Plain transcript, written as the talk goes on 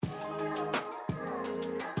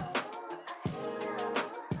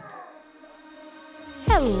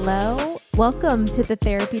Hello. Welcome to the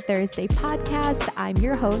Therapy Thursday podcast. I'm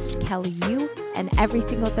your host, Kelly Yu, and every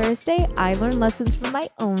single Thursday, I learn lessons from my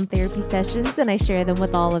own therapy sessions and I share them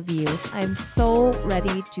with all of you. I'm so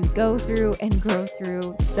ready to go through and grow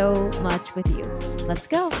through so much with you. Let's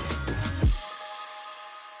go.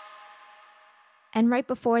 And right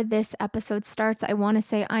before this episode starts, I want to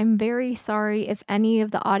say I'm very sorry if any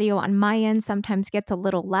of the audio on my end sometimes gets a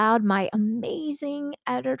little loud. My amazing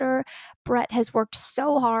editor, Brett, has worked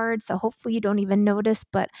so hard, so hopefully you don't even notice,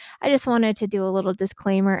 but I just wanted to do a little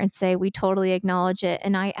disclaimer and say we totally acknowledge it.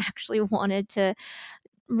 And I actually wanted to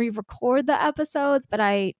re-record the episodes, but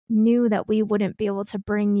I knew that we wouldn't be able to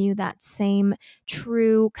bring you that same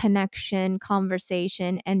true connection,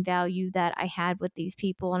 conversation, and value that I had with these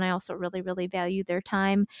people. And I also really, really value their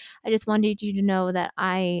time. I just wanted you to know that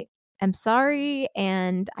I am sorry,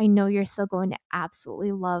 and I know you're still going to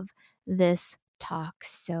absolutely love this talk.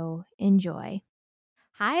 So enjoy.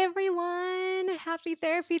 Hi, everyone. Happy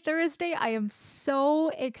Therapy Thursday. I am so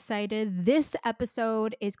excited. This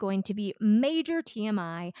episode is going to be major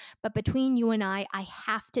TMI, but between you and I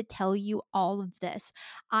have to tell you all of this.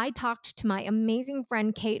 I talked to my amazing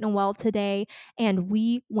friend Kate Noel today, and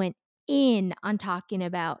we went in on talking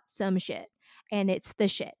about some shit. And it's the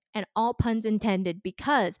shit, and all puns intended,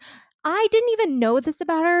 because I didn't even know this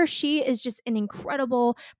about her. She is just an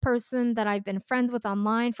incredible person that I've been friends with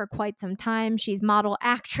online for quite some time. She's model,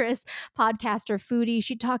 actress, podcaster, foodie.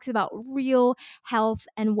 She talks about real health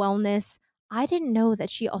and wellness. I didn't know that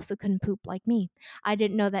she also couldn't poop like me. I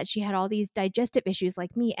didn't know that she had all these digestive issues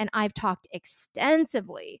like me. And I've talked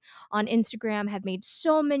extensively on Instagram, have made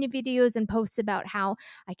so many videos and posts about how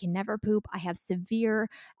I can never poop. I have severe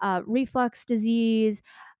reflux disease.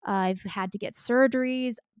 I've had to get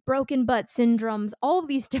surgeries, broken butt syndromes, all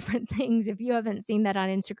these different things. If you haven't seen that on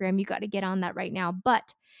Instagram, you got to get on that right now.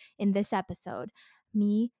 But in this episode,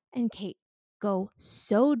 me and Kate go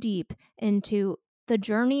so deep into the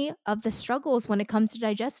journey of the struggles when it comes to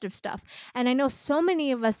digestive stuff. And I know so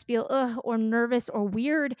many of us feel or nervous or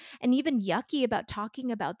weird and even yucky about talking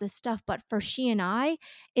about this stuff. But for she and I,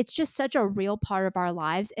 it's just such a real part of our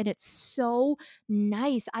lives. And it's so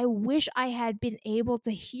nice. I wish I had been able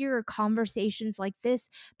to hear conversations like this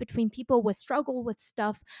between people with struggle with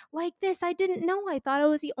stuff like this. I didn't know. I thought I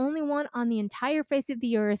was the only one on the entire face of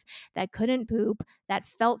the earth that couldn't poop, that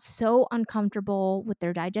felt so uncomfortable with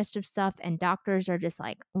their digestive stuff, and doctors are just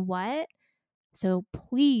like, what? So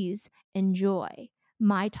please enjoy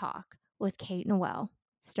my talk with Kate Noel.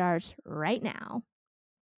 Starts right now.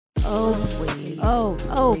 Oh, please. Oh,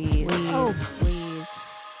 please. Oh, please.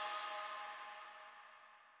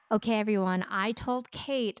 Okay, everyone, I told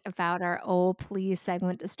Kate about our Oh Please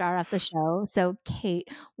segment to start off the show. So, Kate,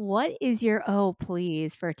 what is your Oh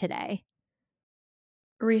Please for today?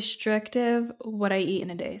 Restrictive what I eat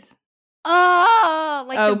in a days. Oh,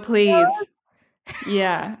 like Oh, the please.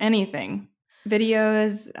 Yeah, anything.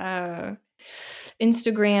 Videos,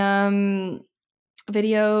 Instagram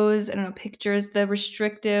videos, I don't know, pictures, the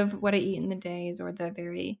restrictive what I eat in the days, or the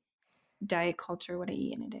very diet culture what I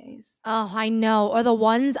eat in a days. Oh, I know. Or the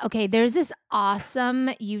ones, okay, there's this awesome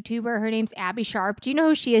YouTuber. Her name's Abby Sharp. Do you know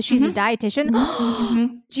who she is? She's a dietitian.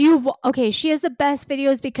 Okay, she has the best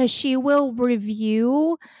videos because she will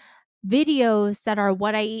review videos that are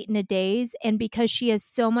what I eat in a days. And because she has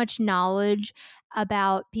so much knowledge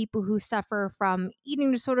about people who suffer from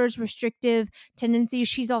eating disorders, restrictive tendencies,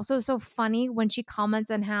 she's also so funny when she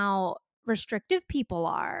comments on how restrictive people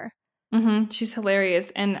are. She's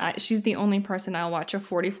hilarious, and she's the only person I'll watch a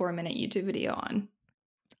 44-minute YouTube video on.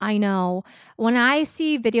 I know. When I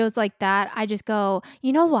see videos like that, I just go,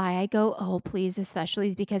 you know why I go, oh, please, especially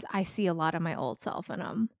is because I see a lot of my old self in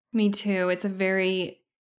them. Me too.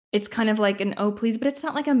 It's kind of like an oh please, but it's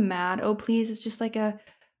not like a mad oh please. It's just like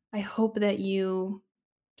I hope that you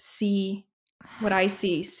see what I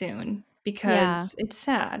see soon, Yeah, because it's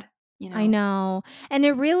sad, I know. And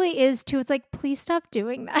it really is too. It's like, please stop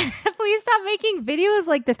doing that. Please stop making videos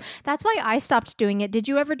like this. That's why I stopped doing it. Did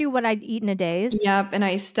you ever do what I'd eat in a days? Yep, and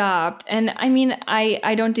I stopped. And I mean,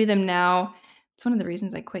 I don't do them now. It's one of the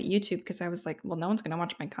reasons I quit YouTube, because I was like, well, no one's going to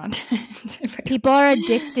watch my content if I don't. People are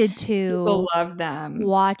addicted People to love them.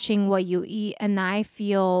 watching what you eat. And I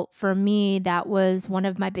feel for me, that was one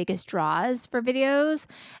of my biggest draws for videos.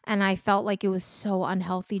 And I felt like it was so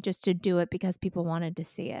unhealthy just to do it because people wanted to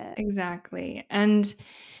see it. Exactly. And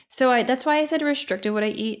so that's why I said restricted what I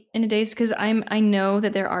eat in a days, because I know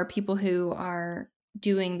that there are people who are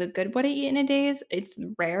doing the good what I eat in a days. It's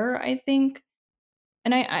rare, I think.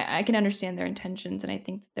 And I can understand their intentions, and I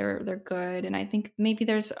think they're good, and I think maybe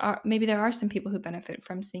maybe there are some people who benefit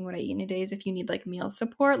from seeing what I eat in a day. Is if you need like meal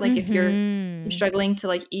support, like if you're Mhm. struggling to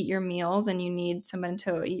like eat your meals and you need someone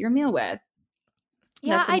to eat your meal with,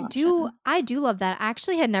 Yeah, that's an option. I do love that. I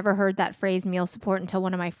actually had never heard that phrase meal support until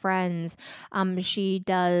one of my friends. She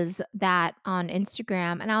does that on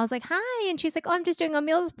Instagram and I was like, "Hi." And she's like, "Oh, I'm just doing a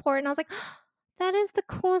meal support." And I was like, that is the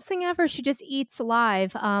coolest thing ever. She just eats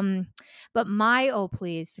live. But my oh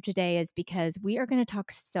please for today is because we are going to talk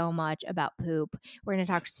so much about poop. We're going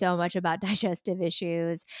to talk so much about digestive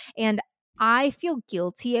issues. And I feel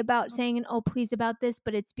guilty about saying an oh please about this,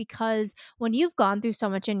 but it's because when you've gone through so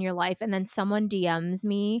much in your life and then someone DMs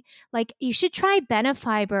me, like, you should try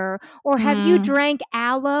Benefiber, or have you Mm. drank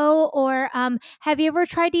aloe, or have you ever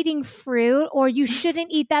tried eating fruit, or you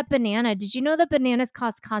shouldn't eat that banana. Did you know that bananas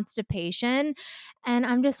cause constipation? And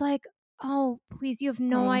I'm just like, "Oh, please, Oh, you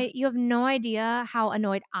have no idea how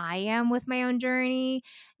annoyed I am with my own journey,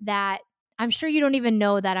 that I'm sure you don't even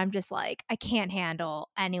know that I'm just like, I can't handle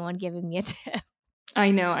anyone giving me a tip." I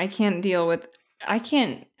know. I can't deal with. I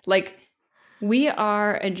can't like. We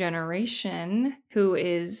are a generation who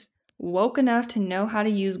is woke enough to know how to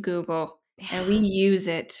use Google, and we use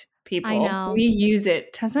it, I people. know. We use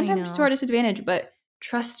it I sometimes to know. our disadvantage, but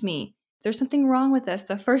trust me, if there's something wrong with us,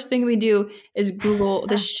 the first thing we do is Google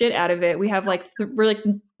the shit out of it. We have like we're like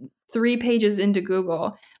 3 pages into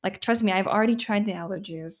Google. Like, trust me, I've already tried the aloe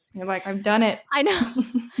juice. You're like, I've done it. I know.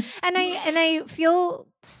 And I feel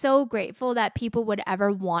so grateful that people would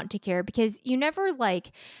ever want to care, because you never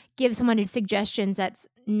like give someone suggestions that's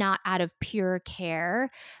not out of pure care,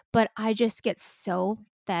 but I just get so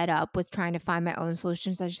fed up with trying to find my own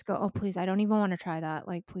solutions. I just go, "Oh, please, I don't even want to try that.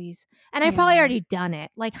 Like, please." And I've I probably know. already done it.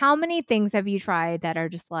 Like, how many things have you tried that are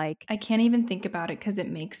just like, I can't even think about it because it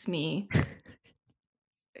makes me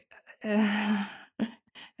I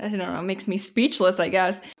don't know, it makes me speechless, I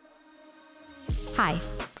guess. "Hi,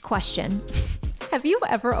 question. Have you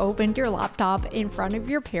ever opened your laptop in front of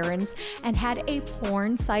your parents and had a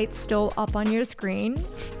porn site still up on your screen?"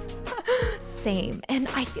 Same. And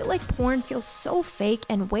I feel like porn feels so fake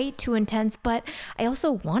and way too intense, but I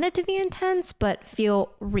also want it to be intense, but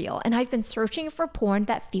feel real. And I've been searching for porn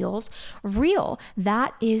that feels real.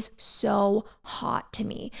 That is so hot to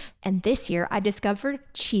me. And this year I discovered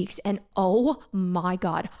Cheeks, and oh my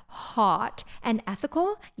God, hot and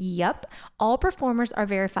ethical. Yep. All performers are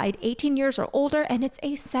verified 18 years or older, and it's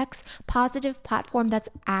a sex positive platform that's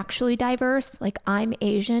actually diverse. Like, I'm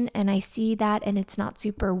Asian and I see that, and it's not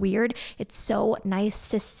super weird. It's so nice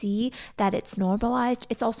to see that it's normalized.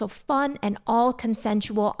 It's also fun and all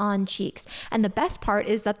consensual on Cheeks. And the best part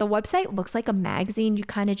is that the website looks like a magazine you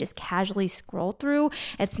kind of just casually scroll through.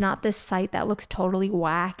 It's not this site that looks totally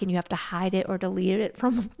whack and you have to hide it or delete it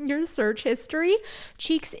from your search history.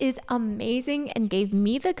 Cheeks is amazing and gave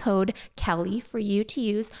me the code Kelly for you to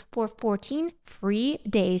use for 14 free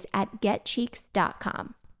days at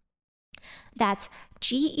getcheeks.com. That's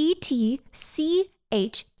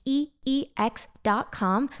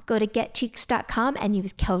GETCHEEX.com. Go to getcheeks.com and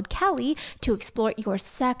use code Kelly to explore your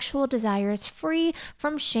sexual desires free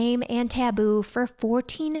from shame and taboo for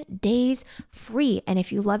 14 days free. And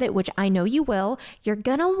if you love it, which I know you will, you're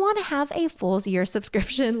gonna want to have a full year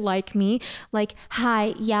subscription like me. Like,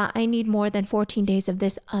 hi, yeah, I need more than 14 days of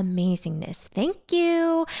this amazingness. Thank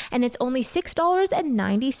you. And it's only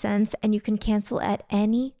 $6.90, and you can cancel at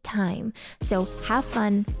any time. So have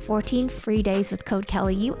fun. 14 free days with code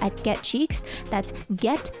Kelly at GetCheeks. That's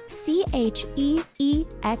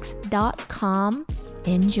getCheeks.com.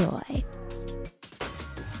 Enjoy.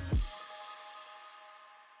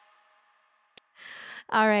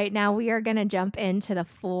 All right, now we are going to jump into the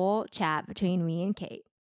full chat between me and Kate.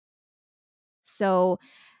 So,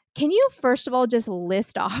 can you first of all just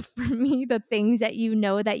list off for me the things that you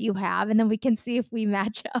know that you have, and then we can see if we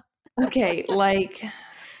match up? Okay, like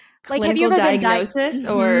Like, have you clinical ever been diagnosis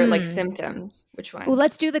or like symptoms? Which Ooh, one?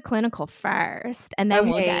 let's do the clinical first, and then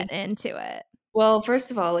we'll Okay. get into it. Well,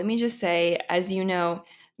 first of all, let me just say, as you know,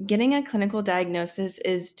 getting a clinical diagnosis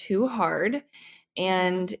is too hard Mhm.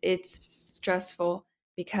 and it's stressful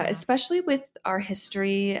because, Yeah. especially with our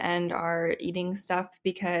history and our eating stuff,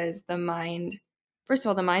 because the mind, first of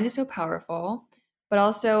all, the mind is so powerful, but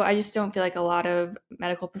also I just don't feel like a lot of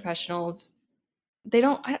medical professionals, they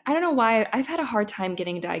don't, I don't know why, I've had a hard time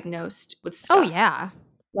getting diagnosed with Oh, stuff. yeah.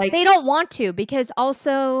 They Like, don't want to, because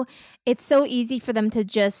also it's so easy for them to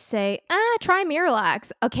just say, try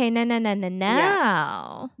Miralax." Okay, no, no, no, no, yeah,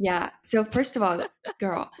 no. yeah. So first of all,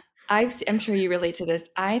 girl, I'm sure you relate to this.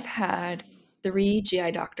 I've had 3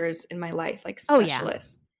 GI doctors in my life, like Oh, yeah.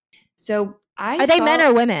 specialists. So I Are they men saw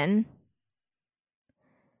or women?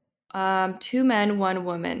 Two men, one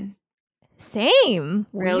woman. Same.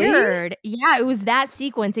 Really? Weird. Yeah, it was that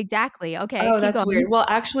sequence exactly. Okay, Oh, keep that's going. weird. Well,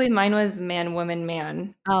 actually, mine was man, woman,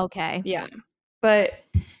 man. Okay. Yeah. But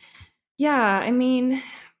yeah, I mean,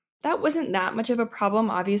 that wasn't that much of a problem.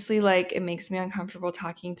 Obviously, like, it makes me uncomfortable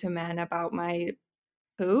talking to men about my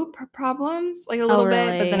poop problems, like, a Oh, little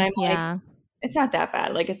bit, but then really? I'm like, Yeah. it's not that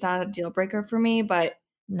bad. Like, it's not a deal breaker for me, but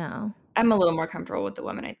No. I'm a little more comfortable with the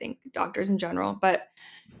women, I think, doctors in general. But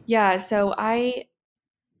yeah, so I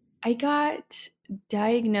got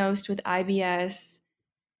diagnosed with IBS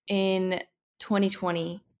in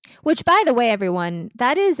 2020. Which, by the way, everyone,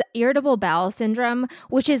 that is irritable bowel syndrome,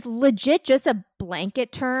 which is legit just a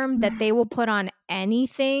blanket term that they will put on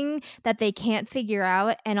anything that they can't figure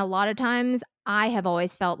out. And a lot of times, I have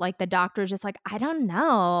always felt like the doctor's just like, I don't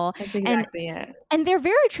know. That's And exactly it. And they're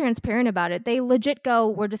very transparent about it. They legit go,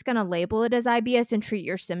 we're just going to label it as IBS and treat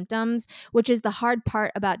your symptoms, which is the hard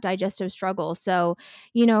part about digestive struggle. So,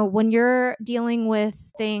 when you're dealing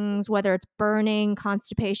with things, whether it's burning,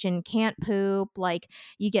 constipation, can't poop, like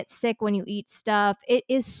you get sick when you eat stuff, it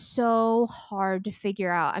is so hard to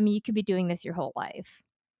figure out. I mean, you could be doing this your whole life.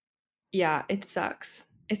 Yeah, it sucks.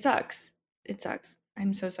 It sucks. It sucks.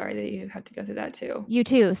 I'm so sorry that you had to go through that too. You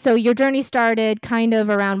too. So, your journey started kind of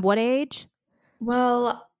around what age?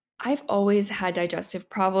 Well, I've always had digestive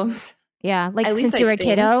problems, Yeah, like at least since I you were a think.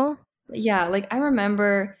 kiddo? Yeah, like, I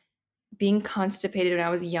remember being constipated when I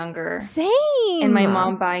was younger and my Same.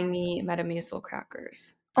 mom buying me Metamucil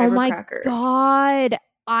crackers, Oh fiber my crackers. god.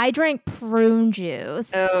 I drank prune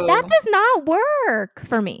juice. That Oh, does not work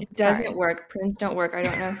for me. it doesn't Sorry. work. Prunes don't work. I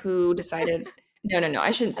don't know who decided. No, no, no,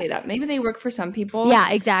 I shouldn't say that. Maybe they work for some people, Yeah,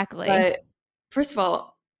 exactly. but first of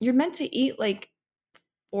all, you're meant to eat, like,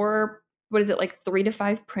 4 what is it, like, 3 to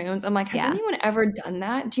 5 prunes? I'm like, "Has Yeah. anyone ever done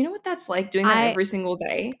that? Do you know what that's like doing that I every single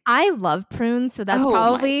day?" I love prunes, so that's Oh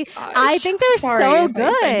my probably I gosh. think they're Sorry so if I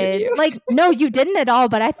offended good. you. Like, no, you didn't at all,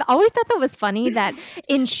 but always thought that was funny that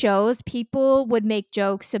in shows, people would make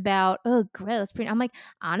jokes about, "Oh, gross, prune." I'm like,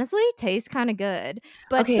 "Honestly, tastes kinda good."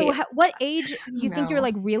 But so Okay, what age I don't you think you're, know.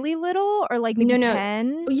 like, really little or, like, maybe No, no.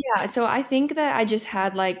 10? Yeah, so I think that I just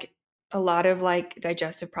had, like, a lot of, like,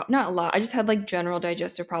 digestive not a lot, I just had, like, general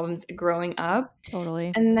digestive problems growing up,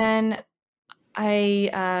 Totally. and then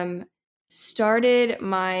I, started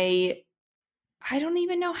my I don't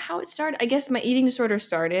even know how it started. I guess my eating disorder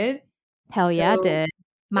started. Hell yeah, it So did.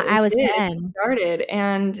 I it was did, it 10. started,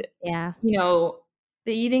 and, Yeah. you know,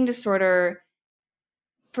 the eating disorder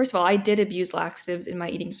first of all, I did abuse laxatives in my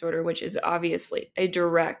eating disorder, which is obviously a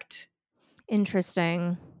direct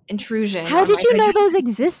Interesting. intrusion How on did my you know those digestive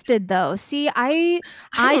system. existed though? See, I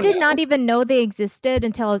I I don't did know. not even know they existed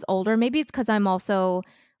until I was older. Maybe it's because 'cause I'm also,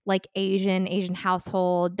 like, Asian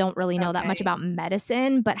household, don't really know that much Okay. about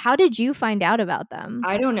medicine, but how did you find out about them?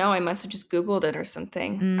 I don't know, I must have just Googled it or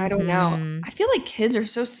something. I don't know. Mhm. I feel like kids are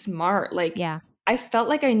so smart, like, Yeah. I felt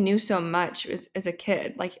like I knew so much as a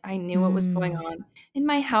kid, like, I knew what was going Mm. on in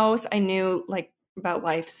my house, I knew, like, about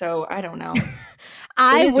life, so I don't know.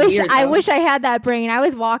 It I is wish weird I though. wish I had that brain. I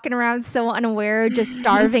was walking around so unaware, just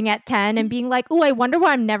starving at 10 and being like, "Ooh, I wonder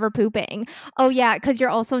why I'm never pooping." Oh, yeah, because 'cause you're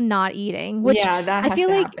also not eating, which Yeah, that I has feel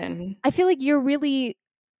to like happen. I feel like you're really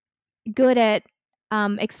good at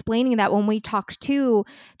explaining that when we talked too,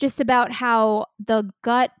 just about how the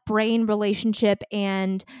gut brain relationship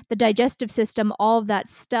and the digestive system, all of that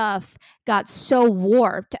stuff got so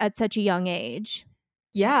warped at such a young age.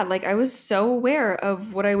 Yeah, like, I was so aware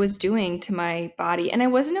of what I was doing to my body, and I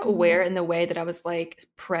wasn't aware Mhm. in the way that I was, like,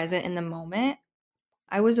 present in the moment.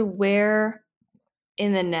 I was aware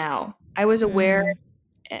in the now. I was aware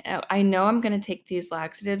Mm. I know I'm gonna take these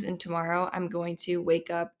laxatives, and tomorrow I'm going to wake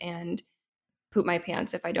up and poop my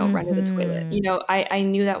pants if I don't run to the toilet. Mhm. I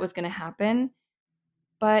knew that was gonna happen,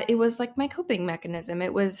 but it was like my coping mechanism.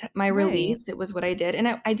 It was my Right. release. It was what I did,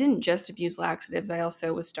 and I didn't just abuse laxatives. I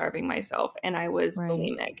also was starving myself, and I was Right.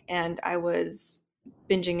 bulimic, and I was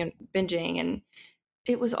binging, and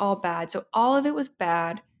it was all bad. So all of it was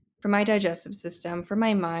bad for my digestive system, for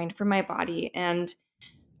my mind, for my body, and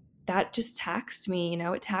that just taxed me,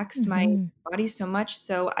 it taxed my Mhm. body so much.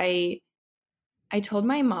 So I told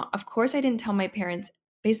my mom. Of course, I didn't tell my parents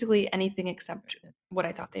basically anything except what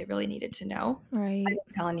I thought they really needed to know. I Right.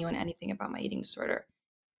 didn't tell anyone anything about my eating disorder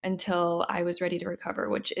until I was ready to recover,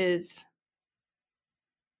 which is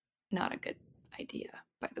not a good idea,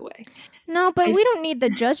 by the way. No, but I we don't need the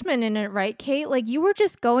judgment in it, right, Kate? Like, you were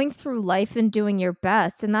just going through life and doing your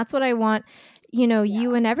best, and that's what I want, Yeah,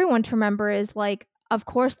 you and everyone to remember is, like, of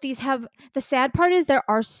course, these have the sad part is there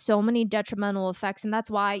are so many detrimental effects. And that's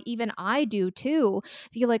why even I do too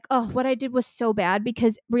feel like, oh, what I did was so bad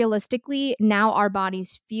because realistically, now our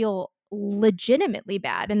bodies feel legitimately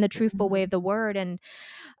bad in the truthful way Mhm. of the word. And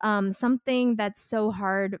something that's so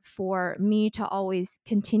hard for me to always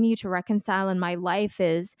continue to reconcile in my life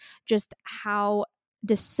is just how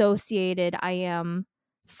dissociated I am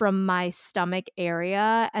from my stomach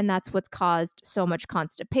area. And that's what's caused so much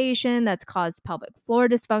constipation, that's caused pelvic floor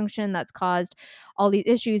dysfunction, that's caused all these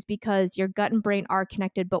issues because your gut and brain are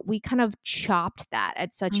connected, but we kind of chopped that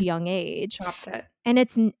at such a Mm. young age. Chopped it. And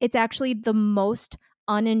it's actually the most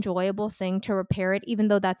unenjoyable thing to repair it, even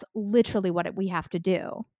though that's literally what we have to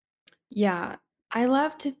do. Yeah. I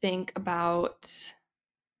love to think about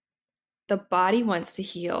the body wants to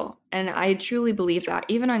heal. And I truly believe that.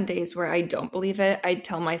 Even on days where I don't believe it, I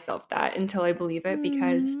tell myself that until I believe it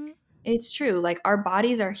because Mm. it's true. Like our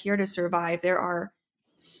bodies are here to survive. There are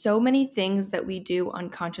so many things that we do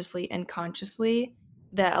unconsciously and consciously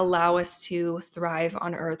that allow us to thrive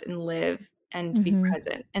on earth and live and be Mhm.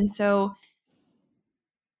 present. And so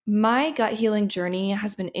my gut healing journey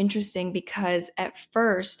has been interesting because at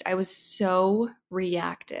first I was so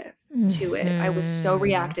reactive to it. I was so Mhm.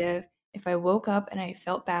 reactive. If I woke up and I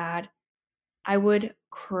felt bad, I would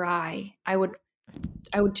cry. I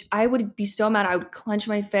would be so mad. I would clench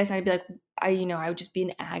my fist and I'd be like, I would just be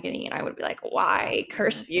in agony and I would be like, why?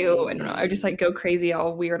 Curse you. I don't know. I would just like go crazy,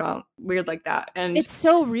 all weird like that. And It's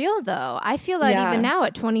so real though. I feel that even yeah, now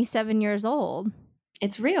at 27 years old.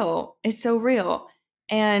 it's real. It's so real.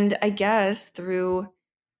 And I guess through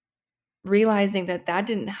realizing that that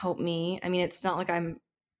didn't help me. I mean, it's not like I'm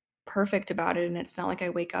perfect about it, and it's not like I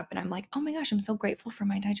wake up and I'm like, "Oh my gosh, I'm so grateful for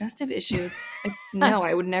my digestive issues." Like, no,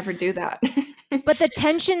 I would never do that. But the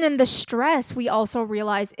tension and the stress we also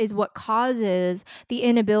realize is what causes the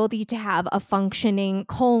inability to have a functioning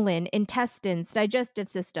colon, intestines, digestive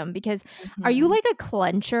system. Because are you Mhm. like a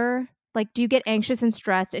clencher? Like, do you get anxious and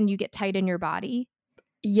stressed and you get tight in your body?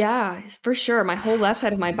 Yeah, for sure. My whole left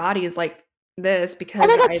side of my body is like this Oh because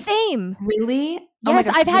my God, I same. really? Oh my Yes,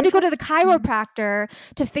 gosh, I've what had to if go to the that's mm, chiropractor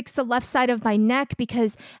to fix the left side of my neck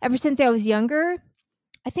because ever since I was younger,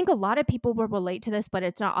 I think a lot of people will relate to this, but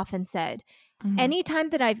it's not often said. mhm.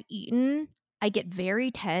 Anytime that I've eaten, I get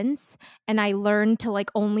very tense and I learn to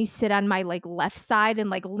like only sit on my like left side and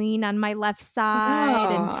like lean on my left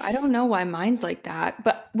side Oh, and I don't know why mine's like that,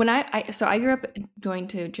 but when I grew up going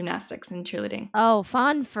to gymnastics and cheerleading. oh,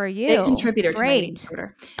 fun for Big you. contributor to my eating Great.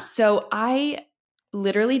 disorder. So I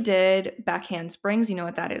literally did back handsprings. You know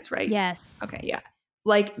what that is, right? Yes. Okay, yeah.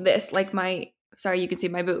 Like this, like my sorry, you can see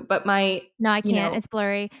my boot, but my, No, I you can't. know It's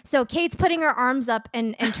blurry. So Kate's putting her arms up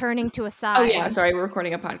and turning to a oh yeah, side. sorry, we're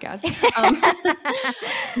recording a podcast. Um,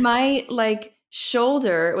 my like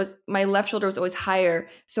shoulder was my left shoulder was always higher,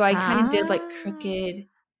 so I kind of did like Ah. crooked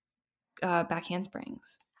back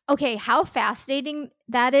handsprings. Okay, how fascinating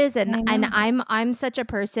that is, and I and know. I'm such a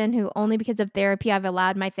person who only because of therapy I've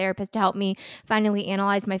allowed my therapist to help me finally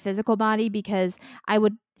analyze my physical body because I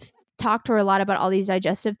would talk to her a lot about all these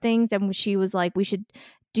digestive things and she was like we should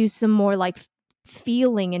do some more like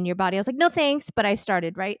feeling in your body. I was like no thanks, but I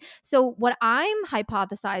started, right? So what I'm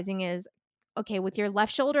hypothesizing is okay, with your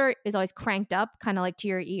left shoulder is always cranked up kind of like to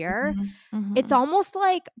your ear. Mhm, It's mhm. almost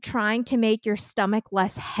like trying to make your stomach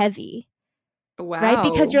less heavy, right?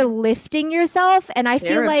 Because Wow. you're lifting yourself, and I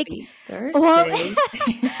feel like Therapy well Thursday.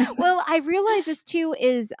 well, I realize this too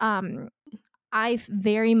is, I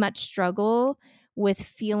very much struggle with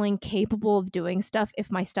feeling capable of doing stuff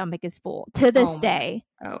if my stomach is full to Oh this my day.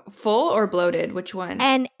 oh, full or bloated? Which one?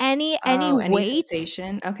 And any Oh, any weight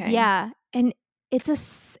sensation? Okay. yeah, and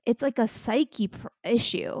it's like a psyche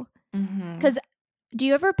issue. Mhm. 'Cause do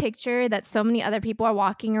you ever picture that so many other people are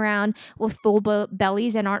walking around with full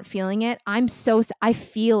bellies and aren't feeling it? I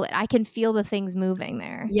feel it. I can feel the things moving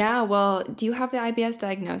there. Yeah, well, do you have the IBS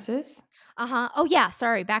diagnosis? Uh-huh. Oh, yeah,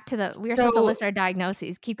 sorry, back to the we were supposed to So list our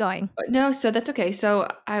diagnoses. Keep going. no, so that's okay. So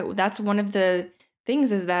I that's one of the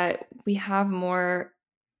things is that we have more,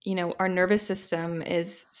 our nervous system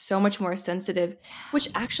is so much more sensitive, which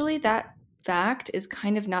actually that fact is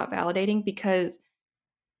kind of not validating because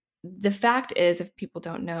the fact is, if people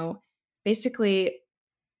don't know, basically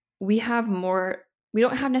we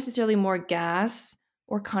don't have necessarily more gas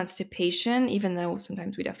or constipation, even though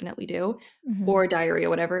sometimes we definitely do, Mhm. or diarrhea,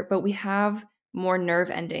 whatever, but we have more nerve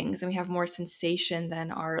endings and we have more sensation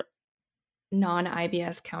than our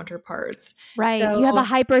non-IBS counterparts. Right, So, you have a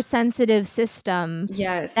hypersensitive system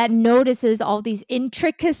that yes. notices all these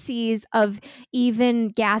intricacies of even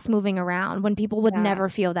gas moving around when people would Yeah. never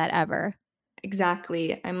feel that ever.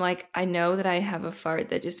 Exactly. I'm like, I know that I have a fart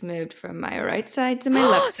that just moved from my right side to my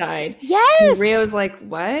left side. And Yes! Rio's like,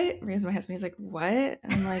 what? Rio's my husband. He's like, what?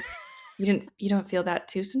 And I'm like, you don't feel that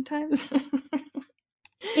too sometimes?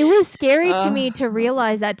 It was scary to me to I love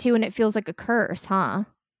realize him. that too, and it feels like a curse, huh?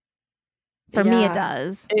 For me, it Yeah.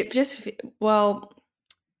 does. It just, well,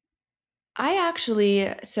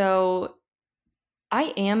 so I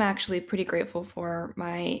am actually pretty grateful for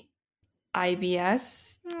my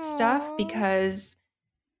IBS stuff Aw. because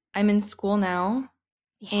I'm in school now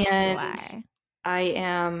Yeah, you and are. I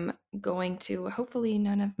am going to, hopefully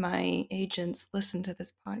none of my agents listen to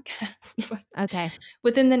this podcast, but Okay.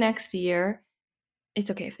 within the next year,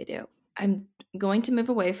 it's okay if they do. I'm going to move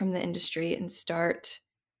away from the industry and start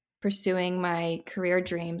pursuing my career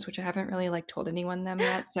dreams, which I haven't really like told anyone them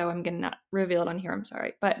yet, so I'm gonna not reveal it on here. I'm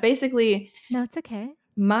sorry, but basically, No, it's okay.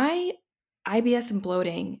 my IBS and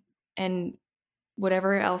bloating and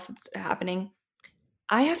whatever else is happening,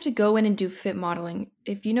 I have to go in and do fit modeling.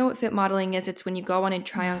 If you know what fit modeling is, it's when you go on and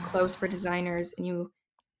try on clothes for designers and you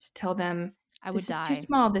just tell them, I would this is too die.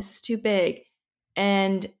 small, this is too big.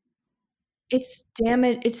 And it's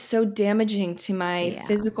so damaging to my Yeah.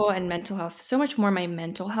 physical and mental health, so much more my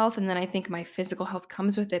mental health, and then I think my physical health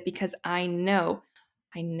comes with it because I know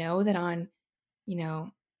that on, you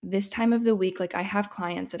know, this time of the week, like, I have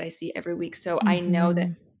clients that I see every week, so I know that,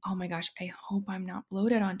 Mhm. "Oh my gosh, I hope I'm not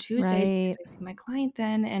bloated on Tuesdays because Right. I see my client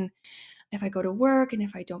then, and if I go to work and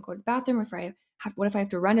if I don't go to the bathroom, or if I have what if I have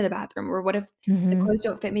to run to the bathroom, or what if the Mhm. clothes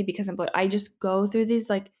don't fit me because I'm bloated?" I just go through these,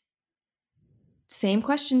 like, same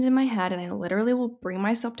questions in my head, and I literally will bring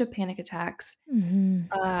myself to panic attacks.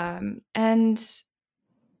 Mhm. And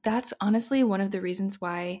that's honestly one of the reasons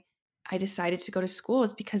why I decided to go to school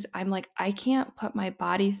is because I'm like, I can't put my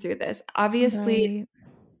body through this. Obviously, Right.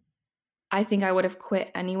 I think I would have quit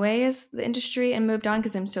anyways, the industry, and moved on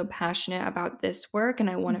because I'm so passionate about this work and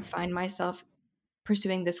I want to find myself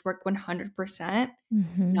pursuing this work 100%,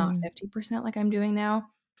 not Mhm. 50% like I'm doing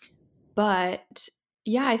now. But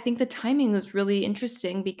yeah, I think the timing was really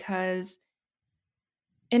interesting because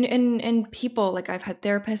and people, like, I've had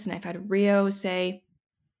therapists and I've had Rio say,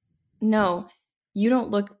 "No, you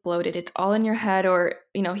don't look bloated. It's all in your head," or,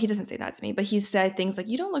 he doesn't say that to me, but he said things like,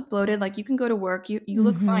 "You don't look bloated, like, you can go to work. You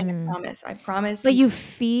look fine, I Mhm. promise. I promise." But you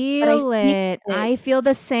But I feel feel it. it, I feel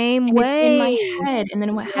the same and it's in my way. head, and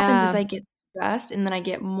then what happens is Yeah. I get stressed, and then I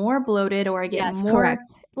get more bloated, or I get Yes, more correct.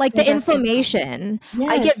 Like the congested. inflammation.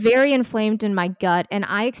 I get Yes. very inflamed in my gut, and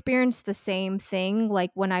I experience the same thing,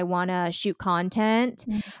 like, when I wanna shoot content,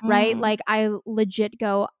 right? Mhm. Like, I legit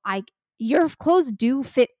go, I your clothes do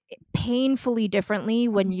fit painfully differently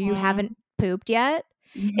when you haven't Mhm. pooped yet.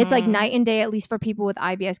 It's like Mhm. night and day, at least for people with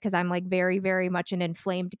IBS, because 'cause I'm, like, very, very much an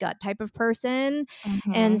inflamed gut type of person,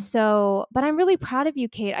 and Mhm. so but I'm really proud of you,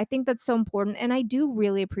 Kate. I think that's so important, and I do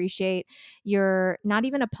really appreciate your not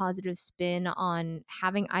even a positive spin on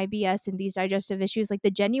having IBS and these digestive issues. Like,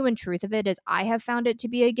 the genuine truth of it is I have found it to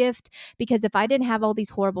be a gift because if I didn't have all these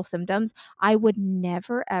horrible symptoms, I would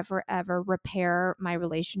never, ever, ever repair my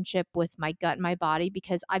relationship with my gut and my body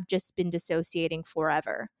because I've just been dissociating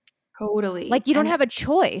forever. Totally, Like, you don't and have a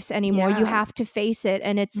choice anymore. You yeah. have to face it,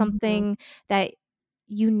 and it's Mhm. something that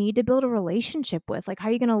you need to build a relationship with. Like, how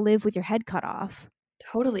are you gonna live with your head cut off?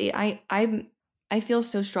 Totally. I feel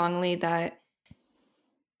so strongly that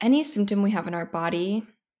any symptom we have in our body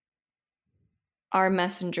are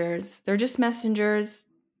messengers. They're just messengers.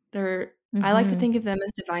 I like to Mhm. think of them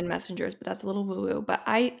as divine messengers, but that's a little woo-woo. But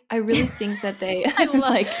I really think that they I I'm love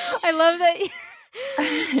like I love that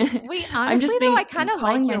we I'm honestly, just though, I being I'm kinda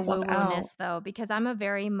calling like your myself out. woo-woo-ness, though, because I'm a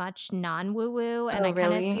very much non-woo-woo, and Oh, I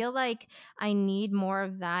kinda really? feel like I need more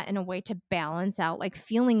of that in a way to balance out, like,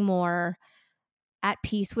 feeling more at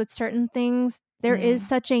peace with certain things. There is Yeah.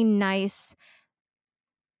 such a nice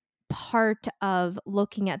part of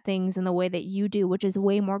looking at things in the way that you do, which is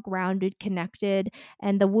way more grounded, connected,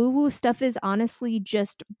 and the woo-woo stuff is honestly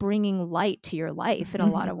just bringing light to your life in a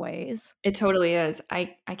lot of ways. It totally is.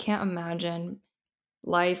 I can't imagine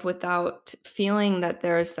life without feeling that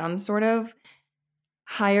there is some sort of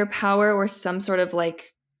higher power or some sort of,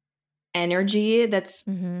 like, energy that's,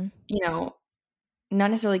 Mhm. you know,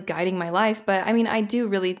 not necessarily guiding my life, but I mean, I do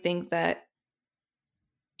really think that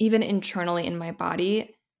even internally in my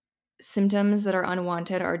body, symptoms that are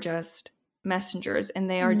unwanted are just messengers and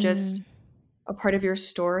they are Mm. just a part of your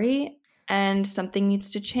story and something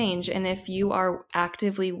needs to change. And if you are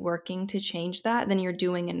actively working to change that, then you're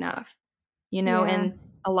doing enough, Yeah. and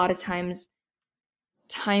a lot of times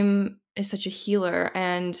time is such a healer.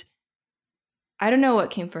 And I don't know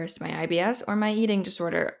what came first, my IBS or my eating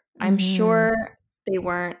disorder. I'm Mhm. sure they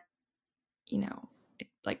weren't,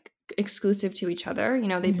 like exclusive to each other.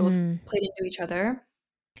 They both Mm-hmm. played into each other.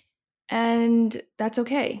 And that's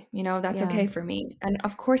okay. That's Yeah. okay for me. And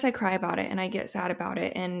of course I cry about it and I get sad about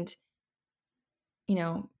it. And, you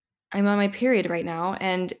know, I'm on my period right now,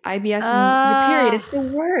 and IBS and your period, Uh, it's the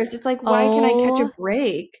worst. It's like, why can I catch a oh.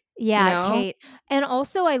 break? You Yeah, know? Kate. And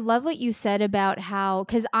also, I love what you said about how,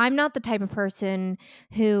 because I'm not the type of person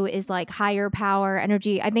who is like higher power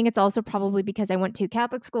energy. I think it's also probably because I went to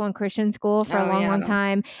Catholic school and Christian school for a Oh, long, yeah. long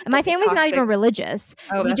time. And It's my like the family's not toxic. even religious.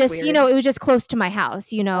 Oh, We that's just, weird. it was just close to my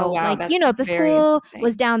house, Oh, wow, like, that's the very school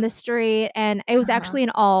was interesting. down the street and it was Uh-huh. actually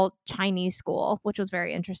an all Chinese school, which was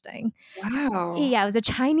very interesting. Wow. Yeah, it was a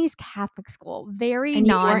Chinese Catholic school. Very And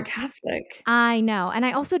you non weren't Catholic. I know. And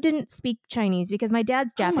I also didn't speak Chinese because my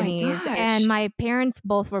dad's Oh my Japanese and gosh. my parents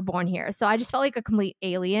both were born here. So I just felt like a complete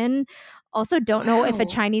alien. Also, don't know if a Wow.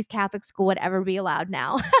 Chinese Catholic school would ever be allowed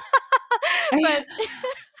now. I But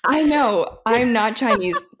I know. I'm not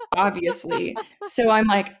Chinese, obviously. So I'm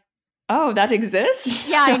like, "Oh, that exists?"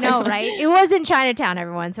 yeah, I I'm know, like, right? It was in Chinatown,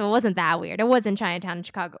 everyone. So it wasn't that weird. It was in Chinatown in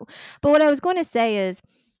Chicago. But what I was going to say is,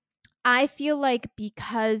 I feel like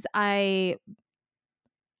because I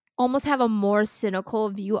almost have a more cynical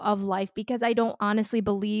view of life because I don't honestly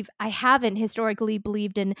believe I haven't historically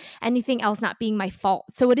believed in anything else not being my fault.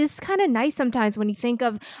 So it is kind of nice sometimes when you think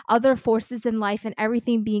of other forces in life and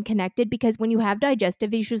everything being connected because when you have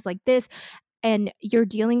digestive issues like this, and you're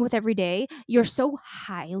dealing with every day, you're so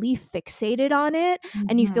highly fixated on it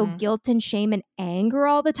and you feel Mhm. guilt and shame and anger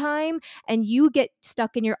all the time. And you get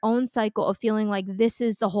stuck in your own cycle of feeling like this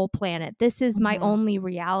is the whole planet. This is my Mhm. only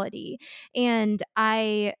reality. And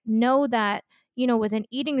I know that, with an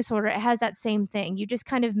eating disorder, it has that same thing. You just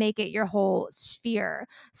kind of make it your whole sphere.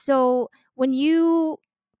 So when you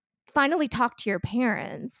finally talked to your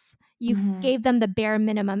parents, you Mhm. gave them the bare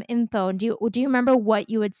minimum info. Do you remember what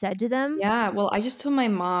you had said to them? Yeah, well, I just told my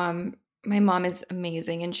mom. My mom is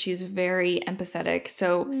amazing, and she's very empathetic.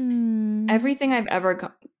 So Mm. everything I've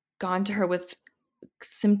ever gone to her with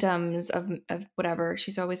symptoms of whatever,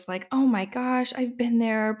 she's always like, "Oh my gosh, I've been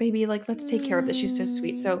there, baby. Like, let's take care of this." She's so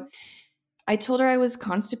sweet. So Mm. I told her I was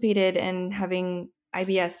constipated and having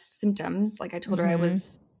IBS symptoms. Like I told her I Mhm.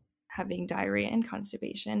 was having diarrhea and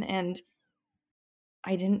constipation, and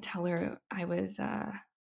I didn't tell her I was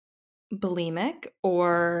bulimic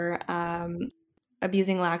or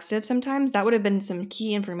abusing laxative sometimes. That would have been some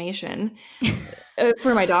key information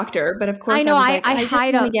for my doctor. But of I course, I know was I like, I I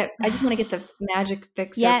just hide want to a get, I just want to get the magic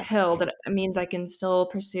fix or pill Yes. that means I can still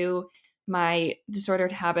pursue my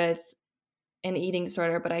disordered habits and eating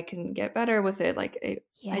disorder, but I can get better with it. Like it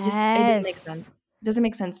didn't make sense. Yes. It doesn't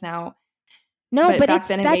make sense now, No, but but back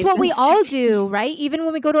then it that's made what we sense to all me. do, right? Even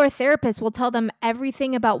when we go to our therapist, we'll tell them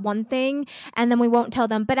everything about one thing and then we won't tell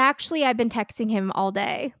them, but actually I've been texting him all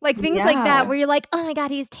day. Like things like that Yeah, where you're like, "Oh my god,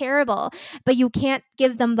 he's terrible." But you can't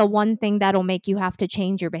give them the one thing that'll make you have to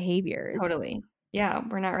change your behaviors. totally. Yeah,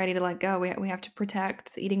 we're not ready to let go. We have to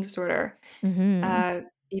protect the eating disorder, Mhm. uh,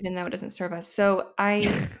 even though it doesn't serve us. So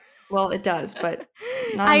well, it does, but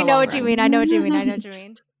not in I the know long what you mean. I know what you mean. I know run. what you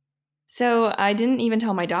mean. So I didn't even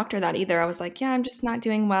tell my doctor that either. I was like, yeah, I'm just not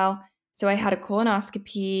doing well. So I had a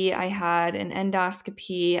colonoscopy, I had an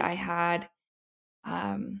endoscopy, I had,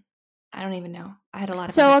 um, I don't even know. I had a lot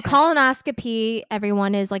of other So a tests. colonoscopy,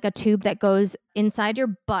 everyone, is like a tube that goes inside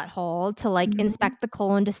your butthole to like Mhm, inspect the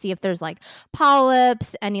colon to see if there's like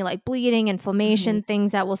polyps, any like bleeding, mhm, inflammation,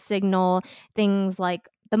 things that will signal things like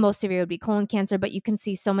the most severe would be colon cancer, but you can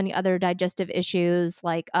see so many other digestive issues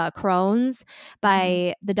like Crohn's mhm,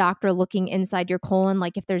 by the doctor looking inside your colon,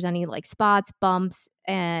 like if there's any like spots, bumps,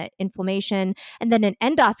 inflammation. And then an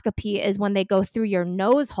endoscopy is when they go through your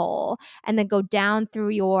nose hole and then go down through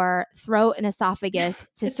your throat and esophagus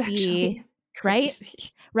to it's see, actually right?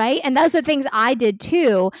 crazy. Right? And those are things I did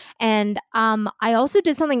too. And I also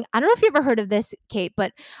did something, I don't know if you ever heard of this, Kate,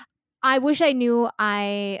 but I wish I knew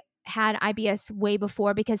I had IBS way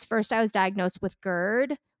before because first I was diagnosed with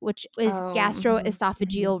GERD, which is Oh, mhm,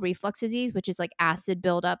 mhm, gastroesophageal reflux disease, which is like acid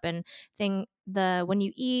buildup and thing the when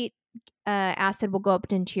you eat acid will go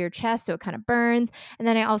up into your chest, so it kind of burns. And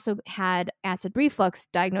then I also had acid reflux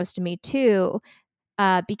diagnosed to me too,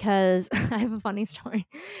 because I have a funny story.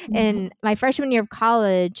 In mhm, my freshman year of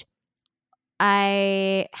college,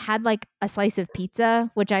 I had like a slice of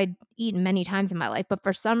pizza, which I'd eaten many times in my life, but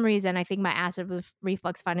for some reason, I think my acid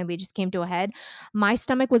reflux finally just came to a head. My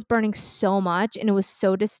stomach was burning so much and it was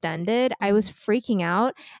so distended. I was freaking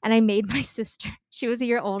out, and I made my sister, she was a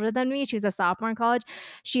year older than me. She was a sophomore in college.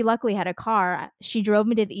 She luckily had a car. She drove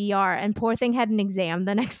me to the ER, and poor thing had an exam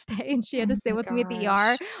the next day, and she had to Oh sit my with me at the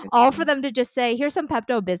ER, gosh. all for Okay. them to just say, "Here's some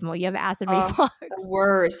Pepto-Bismol. You have acid Oh, the reflux."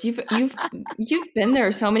 worst. You've been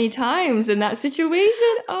there so many times in that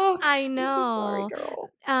situation. Oh, I I'm so sorry, know. girl.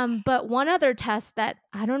 But one other test that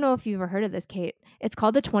I don't know if you've ever heard of this, Kate. It's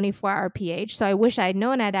called the 24-hour pH. So I wish I had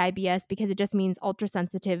known I had IBS because it just means ultra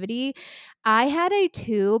sensitivity. I had a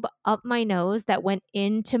tube up my nose that went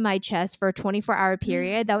into my chest for a 24-hour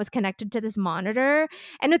period that was connected to this monitor.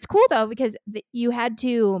 And it's cool though because you had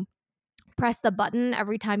to press the button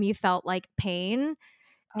every time you felt like pain.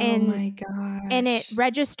 Oh And my and it gosh.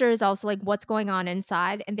 registers also like what's going on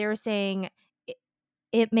inside. And they were saying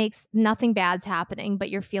it makes nothing bad's happening, but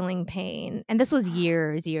you're feeling pain. And this was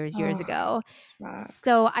years Oh, ago.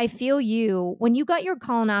 So sucks. I feel you. When you got your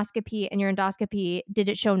colonoscopy and your endoscopy, did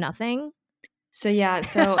it show nothing? So yeah,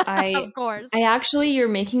 so Of course. I actually you're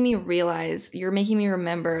making me realize, you're making me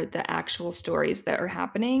remember the actual stories that are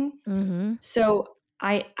happening. Mhm. So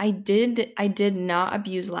I did not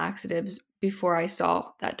abuse laxatives before I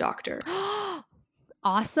saw that doctor.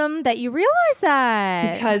 Awesome that you realize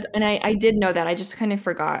that. Because and I did know that, I just kind of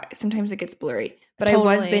forgot. Sometimes it gets blurry, but I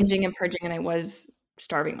was Totally. binging and purging and I was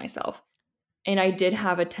starving myself, and I did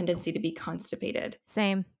have a tendency to be constipated.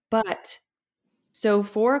 Same. But so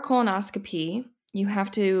for a colonoscopy, you have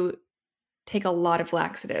to take a lot of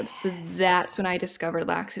laxatives. So Yes. that's when I discovered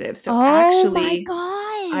laxatives. So Oh my actually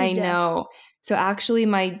I god. know. So actually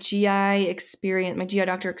my GI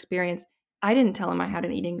doctor experience, I didn't tell him I had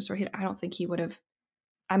an eating disorder. I don't think he would have,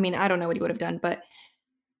 I mean, I don't know what he would have done, but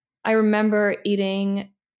I remember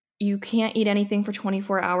eating, you can't eat anything for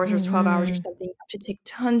 24 hours or 12 hours or Mhm. something. You have to take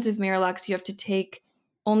tons of Miralax. You have to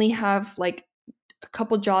only have like a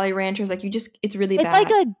couple Jolly Ranchers. Like it's really It's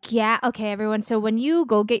like bad. a okay, everyone. So when you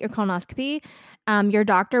go get your colonoscopy, your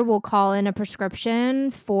doctor will call in a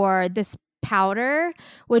prescription for this powder,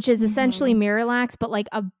 which is essentially Mhm. Miralax, but like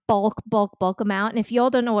a bulk amount. And if y'all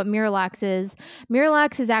don't know what Miralax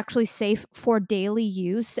is actually safe for daily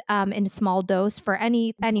use in a small dose for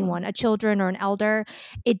Mhm. anyone, a children or an elder.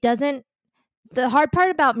 It doesn't the hard part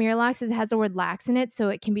about Miralax is it has the word lax in it, so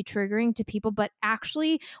it can be triggering to people. But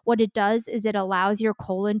actually, what it does is it allows your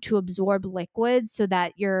colon to absorb liquid so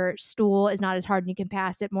that your stool is not as hard and you can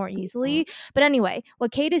pass it more Mhm. easily. But anyway,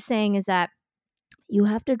 what Kate is saying is that you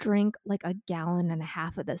have to drink like a gallon and a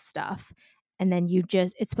half of this stuff. And then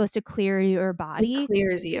it's supposed to clear your It body.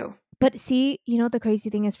 clears you. But see, you know what the crazy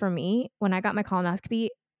thing is for me? When I got my colonoscopy,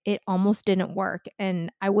 it almost didn't work,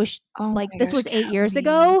 and I wish Oh like my this gosh, was 8 years Kelly.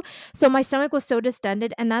 ago, so my stomach was so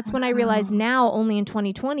distended, and that's when I realized Wow. now only in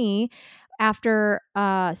 2020 after,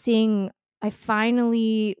 seeing I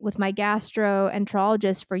finally with my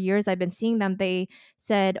gastroenterologist for years I've been seeing them, they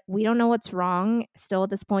said, "We don't know what's wrong. Still at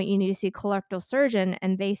this point, you need to see a colorectal surgeon,"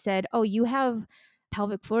 and they said, "Oh, you have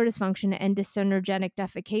pelvic floor dysfunction and dyssynergenic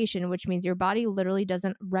defecation, which means your body literally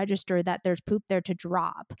doesn't register that there's poop there to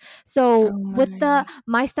drop." So Oh with my.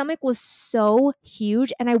 my stomach was so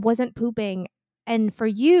huge and I wasn't pooping. And for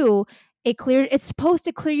you, it's supposed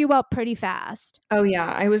to clear you out pretty fast. Oh yeah,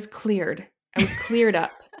 I was cleared. I was cleared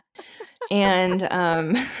up. And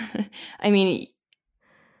I mean,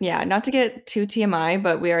 yeah, not to get too TMI,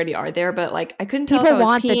 but we already are there, but like I couldn't tell if People I was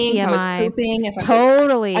want the peeing, if I was TMI. pooping, I was just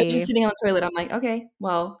Totally. sitting on the toilet. I'm like, okay,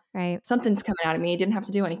 well, Right. something's coming out of me. I didn't have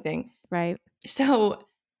to do anything. Right. So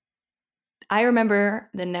I remember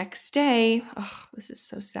the next day, oh, this is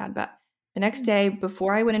so sad, but the next day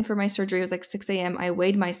before I went in for my surgery, it was like 6 a.m. I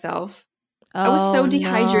weighed myself. I was Oh so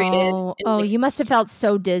dehydrated no. and Oh, like you must have felt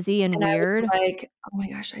so dizzy and and I was weird. like, "Oh my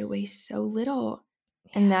gosh, I weigh so little."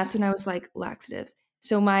 And Yeah. that's when I was like, laxatives.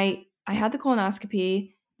 So I had the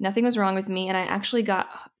colonoscopy, nothing was wrong with me, and I actually got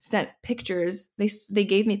sent pictures. They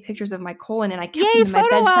gave me pictures of my colon, and I kept them Yay, in my photo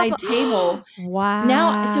bedside album. table.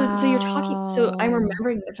 Now so you're talking, so I'm Wow.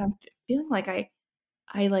 remembering this, I'm feeling like I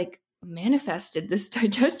like manifested this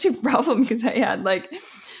digestive problem because I had like,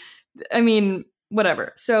 I mean,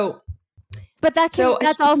 whatever. But So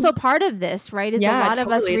that's also part of this, right? Is a yeah, lot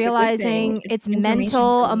of us totally. It's a good thing. realizing It's it's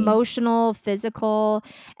information for mental, me. emotional, physical,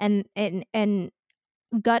 and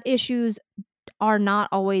gut issues are not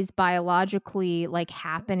always biologically like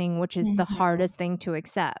happening, which is the Mhm. hardest thing to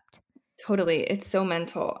accept. Totally. It's so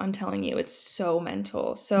mental. I'm telling you, it's so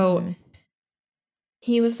mental. So Mm.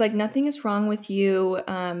 he was like, nothing is wrong with you,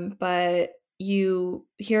 but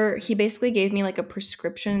he basically gave me like a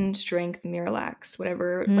prescription strength Miralax,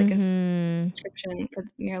 whatever, like a Mhm. prescription for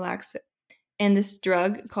Miralax, and this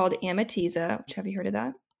drug called Amitiza, which, have you heard of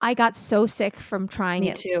that? I got so sick from trying Me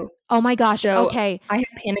it. too. Oh my gosh, So okay. I had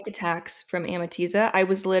panic attacks from Amitiza. It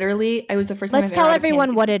was the first time Let's I've ever tell had a panic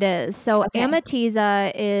everyone what attack. it is. So, Okay.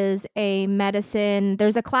 Amitiza is a medicine.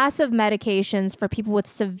 There's a class of medications for people with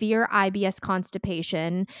severe IBS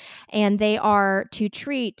constipation, and they are to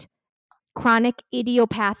treat chronic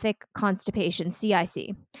idiopathic constipation,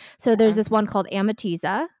 CIC. So, there's Uh-huh. this one called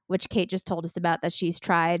Amitiza, which Kate just told us about that she's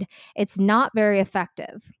tried. It's not very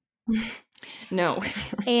effective. No,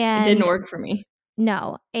 it didn't And work for me.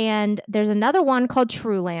 no, and there's another one called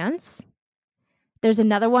Trulance. There's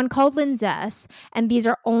another one called Linzess, and these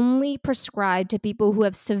are only prescribed to people who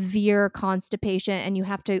have severe constipation, and you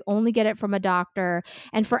have to only get it from a doctor.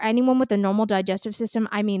 And for anyone with a normal digestive system,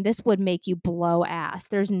 I mean, this would make you blow ass.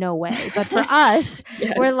 There's no way. But for us,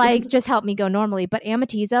 we're Yes. like, just help me go normally. But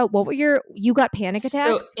Amitiza, you got panic So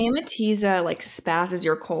attacks? Amitiza like spazzes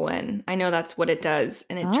your colon. I know that's what it does,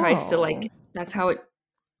 and it tries to Oh, like that's how it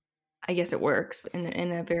I guess it works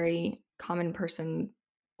in a very common person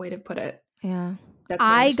way to put it. yeah. That's my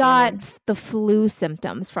I got understanding. the flu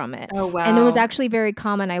symptoms from it, Oh, and it was wow. actually very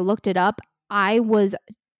common. I looked it up. I was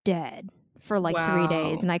dead for like 3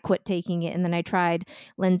 days, Wow. and I quit taking it, and then I tried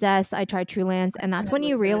Linzess, I tried Trulance, and I that's tried when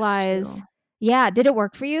you Linzess realize. too. Yeah, did it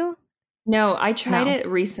work for you? No, I tried No. it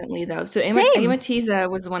recently though. So Same. Amitiza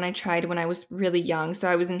was the one I tried when I was really young. So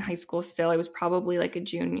I was in high school still. I was probably like a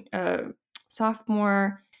junior,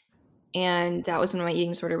 sophomore, and that was when my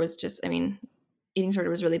eating disorder was eating disorder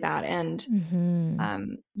was really bad. And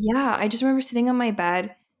Mhm. yeah, I just remember sitting on my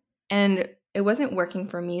bed and it wasn't working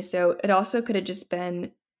for me. So it also could have just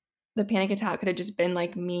been the panic attack could have just been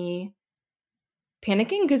like me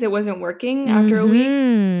panicking because it wasn't working after a week.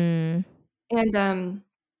 Mhm. And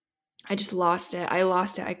I just lost it. I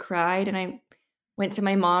lost it. I cried and I went to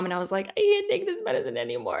my mom and I was like, I can't take this medicine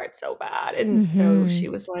anymore. It's so bad. And so she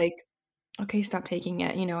Mhm. was like, okay, stop taking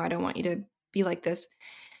it. I don't want you to be like this.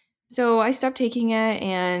 So I stopped taking it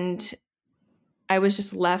and I was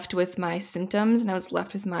just left with my symptoms and I was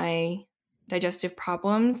left with my digestive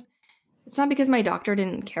problems. It's not because my doctor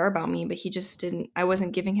didn't care about me, but he just didn't, I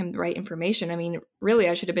wasn't giving him the right information. I mean, really,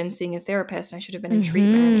 I should have been seeing a therapist. I should have been in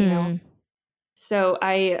treatment. Mhm. So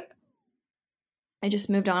I just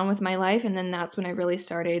moved on with my life. And then that's when I really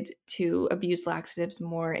started to abuse laxatives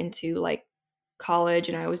more into like college.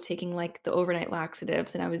 And I was taking like the overnight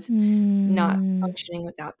laxatives and I was not Mm. functioning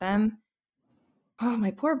without them. Oh,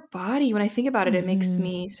 my poor body. When I think about it, it makes Mhm.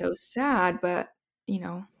 me so sad, but you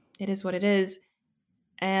know, it is what it is.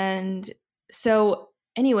 And so,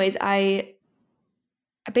 anyways, I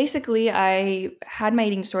had my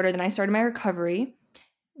eating disorder, then I started my recovery.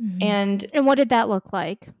 Mhm. And And what did that look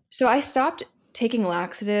like? so I stopped taking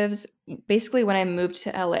laxatives basically when I moved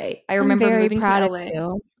to LA. I I'm remember very moving to proud of LA.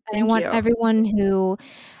 you, and I Thank want you. everyone who,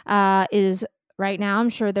 is right now, I'm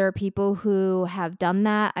sure there are people who have done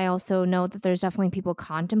that. I also know that there's definitely people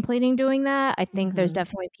contemplating doing that. I think there's Mhm.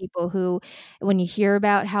 definitely people who, when you hear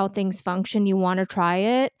about how things function, you wanna try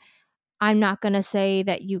it. I'm not gonna say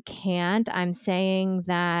that you can't. I'm saying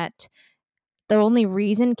that the only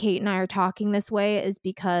reason Kate and I are talking this way is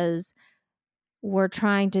because we're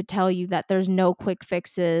trying to tell you that there's no quick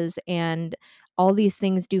fixes and all these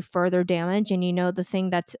things do further damage. And the thing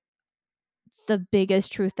that's the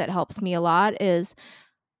biggest truth that helps me a lot is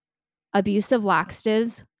abusive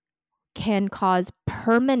laxatives can cause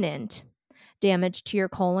permanent damage to your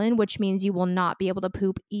colon, which means you will not be able to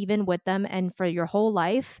poop even with them and for your whole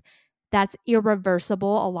life. That's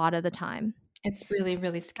irreversible a lot of the time. It's really,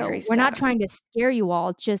 really scary So we're not stuff. trying to scare you all.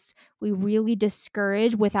 It's just we really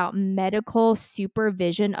discourage without medical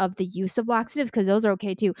supervision of the use of laxatives because those are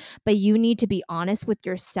okay too. But you need to be honest with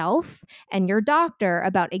yourself and your doctor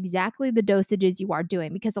about exactly the dosages you are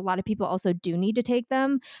doing because a lot of people also do need to take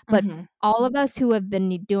them. But Mhm. all of us who have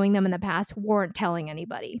been doing them in the past weren't telling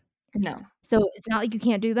anybody. No. So it's not like you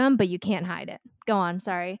can't do them, but you can't hide it. Go on.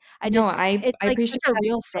 Sorry. No, It's I like such appreciate a that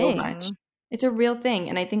real so much. thing. It's a real thing,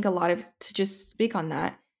 and I think a lot of to just speak on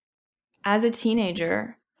that, as a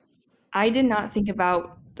teenager, I did not think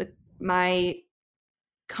about the my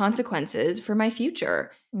consequences for my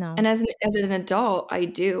future. No. And as an adult, I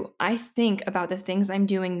do. I think about the things I'm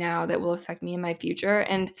doing now that will affect me in my future,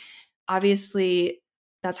 and obviously,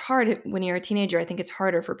 that's hard when you're a teenager. I think it's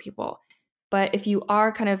harder for people. But if you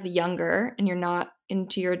are kind of younger and you're not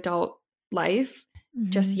into your adult life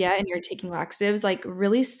just Mhm. yet and you're taking laxatives, like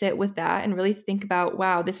really sit with that and really think about,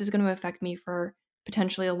 wow, this is going to affect me for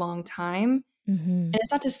potentially a long time. Mhm. And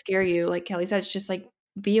it's not to scare you, like Kelly said, it's just like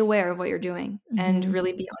be aware of what you're doing and Mhm.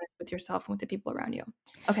 really be honest with yourself and with the people around you.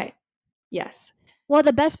 Okay. Yes. Well,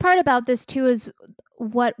 the best S- part about this too is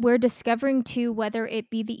what we're discovering too, whether it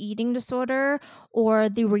be the eating disorder or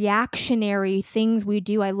the reactionary things we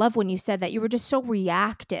do. I love when you said that you were just so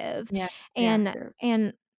reactive. yeah. And Reactive.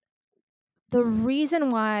 and the reason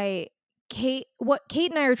why what Kate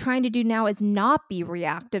and I are trying to do now is not be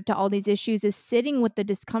reactive to all these issues, is sitting with the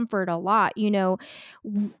discomfort a lot.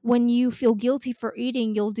 When you feel guilty for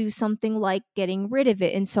eating, you'll do something like getting rid of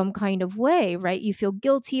it in some kind of way, right? You feel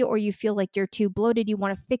guilty or you feel like you're too bloated, you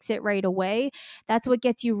want to fix it right away. That's what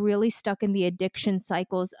gets you really stuck in the addiction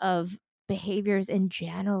cycles of behaviors in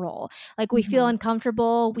general. Like, we feel Mhm.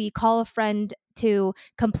 uncomfortable, we call a friend to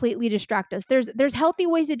completely distract us. There's healthy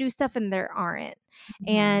ways to do stuff and there aren't.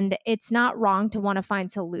 Mhm. And it's not wrong to want to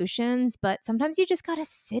find solutions, but sometimes you just got to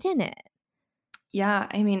sit in it. Yeah.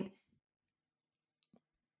 I mean,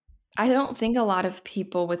 I don't think a lot of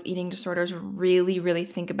people with eating disorders really, really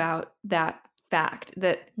think about that fact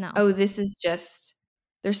that, No. oh, this is just,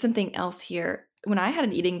 there's something else here. When I had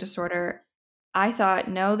an eating disorder, I thought,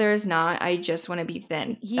 no, there's not. I just want to be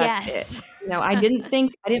thin. That's it. Yes.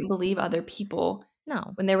 I didn't believe other people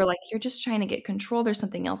No. when they were like, you're just trying to get control. There's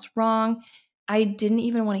something else wrong. I didn't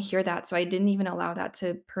even want to hear that. So I didn't even allow that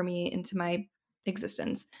to permeate into my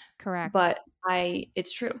existence. Correct. But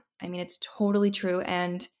it's true. I mean, it's totally true.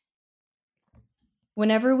 And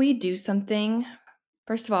whenever we do something,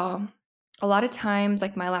 first of all, a lot of times,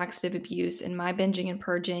 like my laxative abuse and my binging and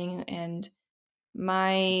purging and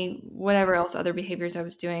my whatever else other behaviors I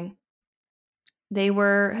was doing, they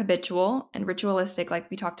were habitual and ritualistic, like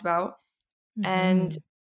we talked about. And Mhm.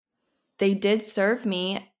 they did serve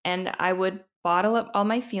me, and I would bottle up all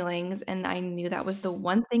my feelings. And I knew that was the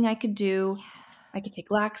one thing I could do. Yeah. I could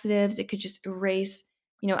take laxatives, it could just erase,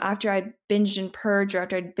 after I'd binged and purged or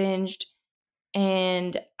after I'd binged.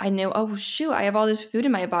 And I know, oh, shoot, I have all this food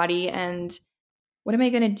in my body. And what am I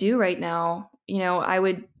going to do right now? I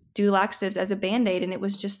would do laxatives as a band aid. And it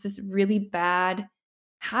was just this really bad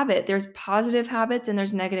habit. There's positive habits and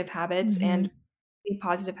there's negative habits. And Mhm. the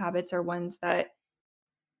positive habits are ones that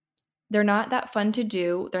they're not that fun to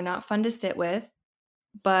do. They're not fun to sit with,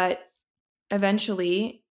 but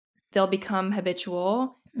eventually they'll become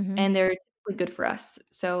habitual Mhm. and they're typically good for us.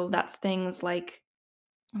 So that's things like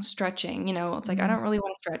stretching, it's like I Mhm. don't really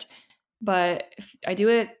want to stretch, but if I do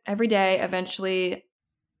it every day, eventually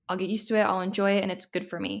I'll get used to it, I'll enjoy it, and it's good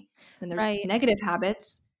for me. Then there's Right. negative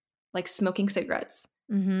habits like smoking cigarettes.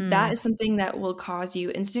 That Mhm. is something that will cause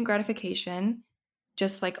you instant gratification,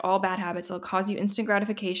 just like all bad habits, it'll cause you instant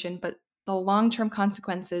gratification, but the long-term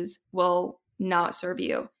consequences will not serve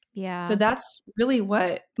you. So Yeah. that's really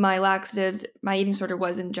what my laxatives, my eating disorder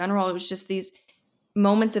was in general. It was just these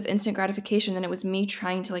moments of instant gratification, and it was me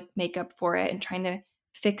trying to like make up for it and trying to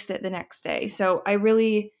fix it the next day. So I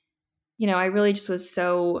really just was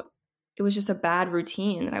so it was just a bad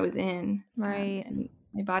routine that I was in, Right. and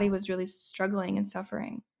my body was really struggling and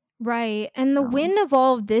suffering. Right. And the So win of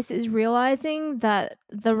all of this is realizing that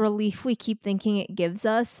the relief we keep thinking it gives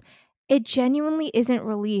us, it genuinely isn't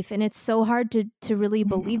relief. And it's so hard to really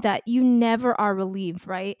believe mhm, that you never are relieved,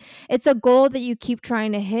 right? It's a goal that you keep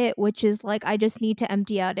trying to hit, which is like, I just need to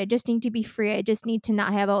empty out. I just need to be free. I just need to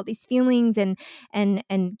not have all these feelings and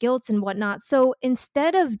guilt and whatnot. So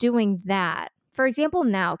instead of doing that, for example,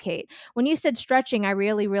 now, Kate, when you said stretching, I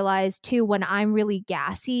really realized too, when I'm really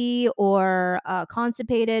gassy or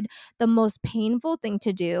constipated, the most painful thing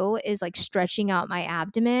to do is like stretching out my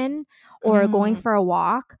abdomen or going mm, for a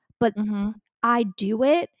walk. But mhm. I do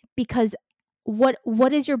it because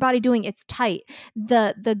what is your body doing? It's tight.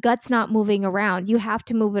 The gut's not moving around. You have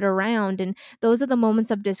to move it around. And those are the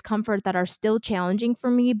moments of discomfort that are still challenging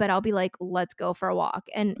for me, but I'll be like, let's go for a walk.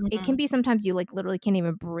 And it can Mhm. be sometimes you like literally can't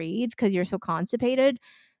even breathe because you're so constipated.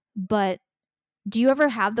 But do you ever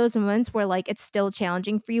have those moments where like it's still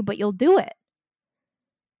challenging for you, but you'll do it?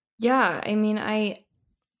 Yeah, I mean,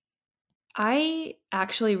 I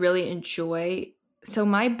actually really enjoy so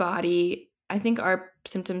my body, I think our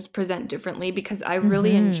symptoms present differently because I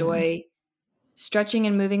really Mhm. enjoy stretching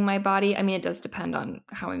and moving my body. I mean, it does depend on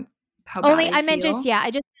how bad Only I I meant just feel. yeah,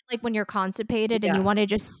 I just meant like when you're constipated and you Yeah, wanna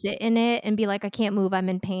just sit in it and be like, "I can't move, I'm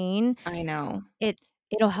in pain." I know. It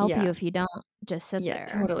it'll help Yeah, you if you don't just sit yeah,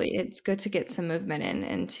 there. totally. It's good to get some movement in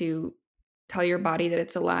and to tell your body that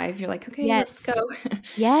it's alive. You're like, "Okay, let's go." Yes.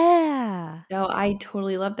 Yeah. So I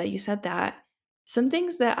totally love that you said that. Some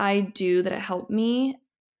things that I do that help me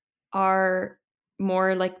are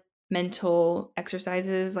more like mental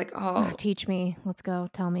exercises, like, Oh, teach me. Let's go.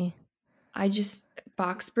 Tell me. I just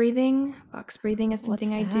box breathing. Box breathing is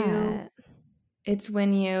something What's I do. that? It's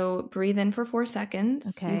when you breathe in for 4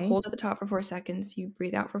 seconds, you Okay. hold at the top for 4 seconds, you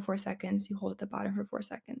breathe out for 4 seconds, you hold at the bottom for 4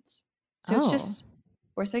 seconds. So it's Oh. just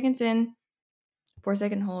 4 seconds in,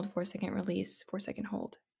 4-second hold, 4-second release, 4-second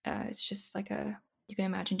hold. It's just like you can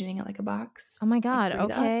imagine doing it like a box, Oh my like god,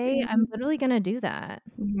 breathe up, okay. breathe I'm in. literally gonna do that.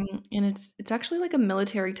 And it's actually like a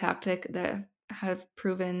military tactic that has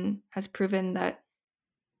proven that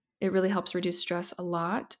it really helps reduce stress a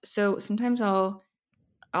lot. So sometimes I'll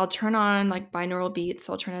turn on like binaural beats.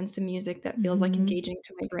 I'll turn on some music that feels like Mhm. engaging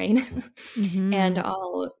to my brain, and Mhm.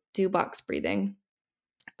 I'll do box breathing.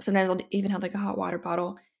 Sometimes I'll even have like a hot water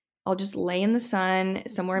bottle. I'll just lay in the sun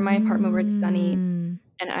somewhere in my apartment where it's sunny, Mm.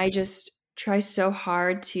 and I just try so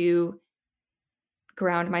hard to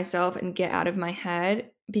ground myself and get out of my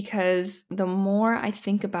head, because the more I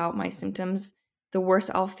think about my symptoms, the worse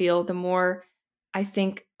I'll feel. The more I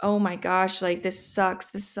think, oh my gosh, like this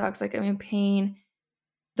sucks, like I'm in pain,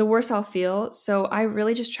 the worse I'll feel. So I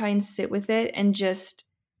really just try and sit with it and just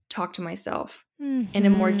talk to myself in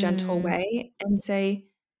a more gentle Mhm. way and say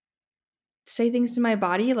things to my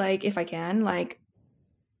body, like, if I can, like,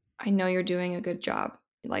 I know you're doing a good job.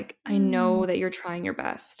 Like, I Mm. know that you're trying your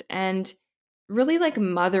best, and really like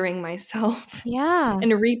mothering myself Yeah.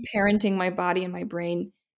 and reparenting my body and my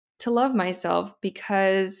brain to love myself,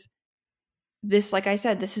 because this, like I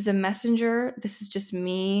said, this is a messenger. This is just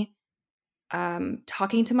me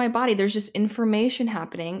talking to my body. There's just information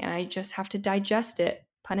happening, and I just have to digest it.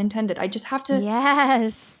 Pun intended. I just have to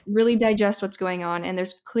Yes. really digest what's going on. And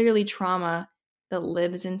there's clearly trauma that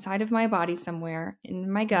lives inside of my body somewhere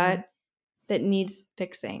in my Mhm. gut that needs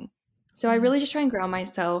fixing. So I Yeah. really just try and ground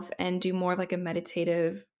myself and do more of like a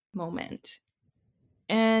meditative moment.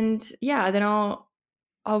 And yeah, then I'll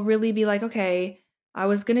really be like, okay, I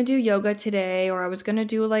was going to do yoga today, or I was going to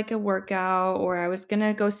do like a workout, or I was going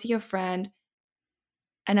to go see a friend,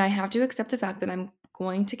 and I have to accept the fact that I'm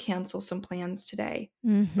going to cancel some plans today.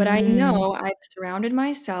 But I Mhm. know I've surrounded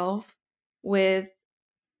myself with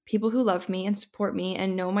people who love me and support me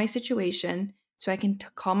and know my situation, so I can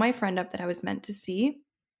call my friend up that I was meant to see,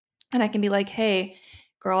 and I can be like, "Hey,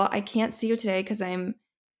 girl, I can't see you today because I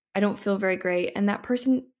don't feel very great." And that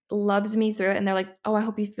person loves me through it, and they're like, "Oh, I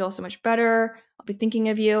hope you feel so much better. I'll be thinking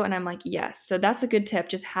of you." And I'm like, "Yes." So that's a good tip,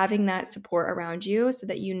 just having that support around you so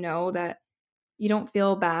that you know that you don't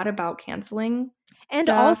feel bad about canceling And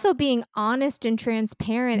stuff. also being honest and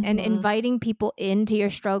transparent and Mhm, inviting people into your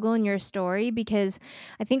struggle and your story, because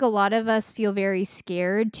I think a lot of us feel very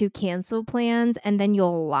scared to cancel plans and then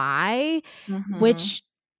you'll lie, mhm, which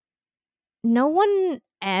no one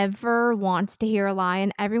ever wants to hear a lie,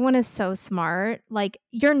 and everyone is so smart. Like,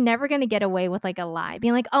 you're never gonna get away with, like, a lie.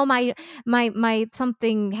 Being like, "Oh, my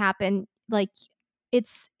something happened." Like,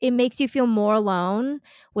 it makes you feel more alone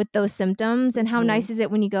with those symptoms, and how mhm. nice is it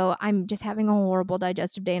when you go, "I'm just having a horrible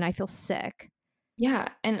digestive day and I feel sick." Yeah,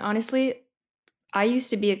 and honestly, I used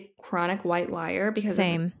to be a chronic white liar because of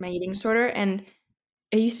Same. my eating disorder, and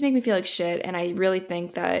it used to make me feel like shit, and I really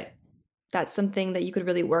think that that's something that you could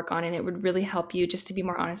really work on, and it would really help you just to be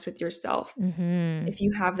more honest with yourself. Mhm. If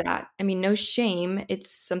you have that, I mean, no shame,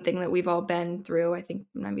 it's something that we've all been through, I think,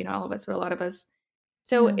 I mean, not all of us, but a lot of us.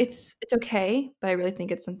 So Yeah. it's okay, but I really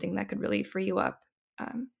think it's something that could really free you up.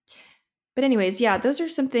 Um, but anyways, yeah, those are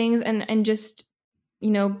some things, and just,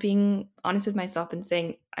 being honest with myself and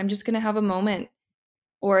saying, I'm just gonna have a moment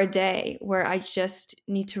or a day where I just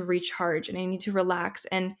need to recharge and I need to relax.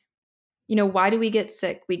 And why do we get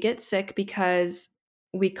sick? We get sick because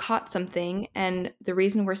we caught something. And the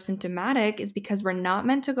reason we're symptomatic is because we're not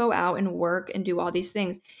meant to go out and work and do all these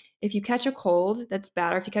things. If you catch a cold, that's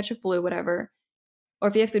bad, or if you catch a flu, whatever, or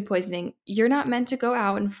if you have food poisoning, you're not meant to go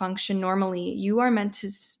out and function normally. You are meant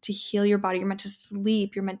to heal your body. You're meant to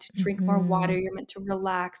sleep. You're meant to drink more water. Mhm. You're meant to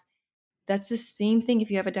relax. That's the same thing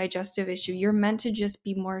if you have a digestive issue. You're meant to just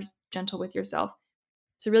be more gentle with yourself.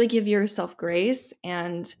 So really give yourself grace,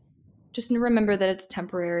 and just remember that it's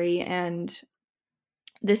temporary, and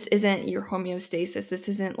this isn't your homeostasis. This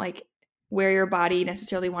isn't like where your body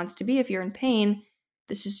necessarily wants to be if you're in pain.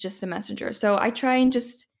 This is just a messenger. So I try and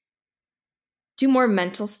just do more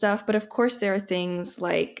mental stuff, but of course there are things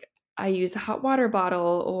like I use a hot water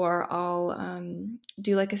bottle, or I'll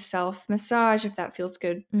do like a self massage if that feels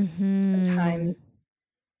good Mhm. sometimes.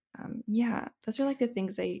 Yeah, those are like the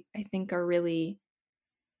things I think are really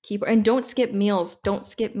keep. And don't skip meals. Don't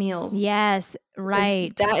skip meals. Yes, Because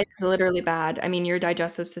right. that is literally bad. I mean, your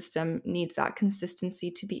digestive system needs that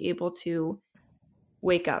consistency to be able to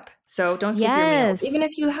wake up. So don't skip your meals. Yes. Even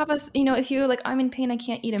if you have if you're like, I'm in pain, I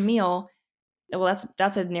can't eat a meal. Well,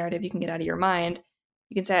 that's a narrative you can get out of your mind.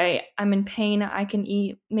 You can say, I'm in pain. I can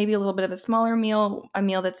eat maybe a little bit of a smaller meal, a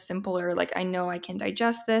meal that's simpler. Like, I know I can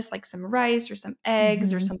digest this, like some rice or some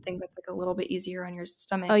eggs or Mhm. something that's like a little bit easier on your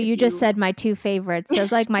Oh, stomach you if just you. said my 2 favorites.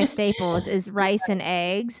 Those, like, my staples is rice and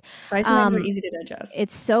eggs. Rice and eggs are Um, easy to digest.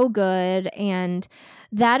 it's so good, and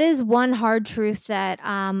that is one hard truth that,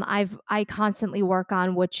 I constantly work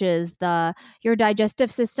on, which is your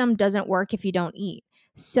digestive system doesn't work if you don't eat.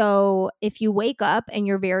 So, if you wake up and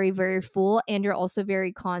you're very, very full and you're also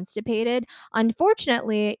very constipated,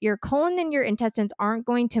 unfortunately, your colon and your intestines aren't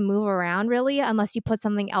going to move around really unless you put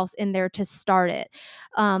something else in there to start it.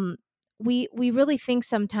 Um, we really think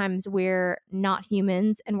sometimes we're not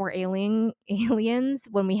humans and we're aliens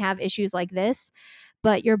when we have issues like this,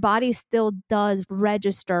 but your body still does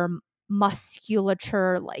register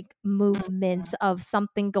musculature like movements Mhm. of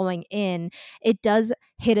something going in. It does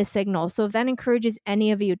hit a signal. So if that encourages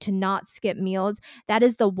any of you to not skip meals, that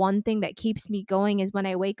is the one thing that keeps me going is when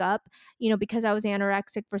I wake up, because I was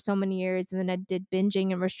anorexic for so many years and then I did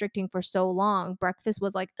binging and restricting for so long. Breakfast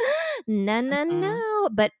was like no, no, Mhm. no.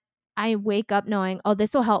 But I wake up knowing, oh,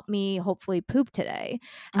 this will help me hopefully poop today.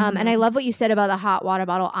 And I Mhm. love what you said about the hot water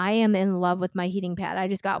bottle. I am in love with my heating pad. I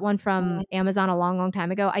just got one from Amazon a long, long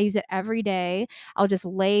time ago. I use it every day. I'll just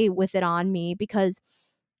lay with it on me because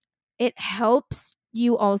it helps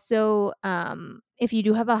you also, if you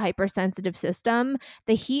do have a hypersensitive system,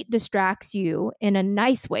 the heat distracts you in a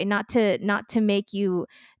nice way, not to make you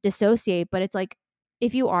dissociate, but it's like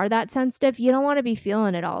if you are that sensitive, you don't want to be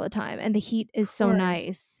feeling it all the time, and the heat is Of so course.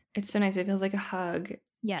 nice. It's so nice. It feels like a hug,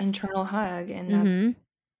 Yes. internal hug, and that's Mhm.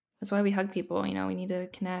 that's why we hug people, we need to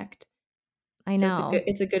connect. I So know.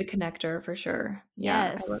 it's a good connector for sure. Yeah,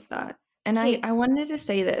 I love Yes. that. And I Kate, I wanted to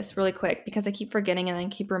say this really quick because I keep forgetting and I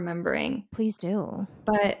keep remembering. please do.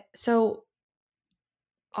 But so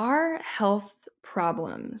our health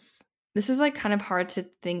problems. This is like kind of hard to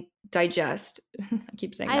digest. I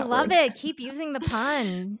keep saying I that love word. it. Keep using the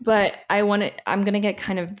pun. But I'm going to get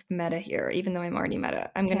kind of meta here even though I'm already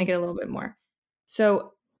meta. I'm going to Okay. get a little bit more.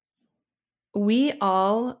 So we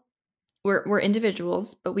all we're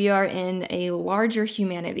individuals, but we are in a larger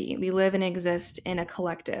humanity. We live and exist in a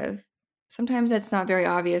collective. Sometimes that's not very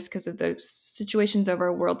obvious because of the situations of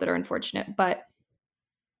our world that are unfortunate, but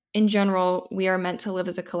in general, we are meant to live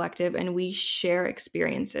as a collective and we share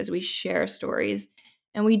experiences, we share stories.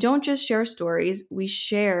 And we don't just share stories, we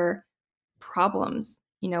share problems.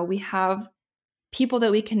 We have people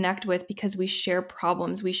that we connect with because we share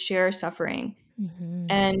problems, we share suffering. Mhm.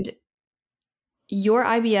 And your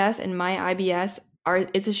IBS and my IBS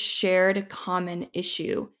is a shared common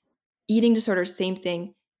issue. Eating disorder, same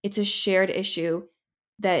thing. It's a shared issue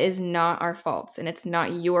that is not our faults and it's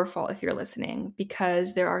not your fault if you're listening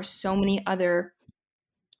because there are so many other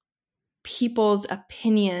people's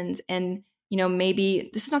opinions and maybe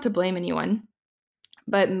this is not to blame anyone,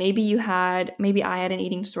 but maybe I had an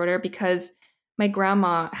eating disorder because my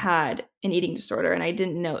grandma had an eating disorder and I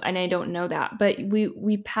didn't know and I don't know that, but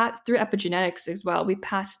we pass through epigenetics as well. We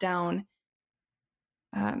pass down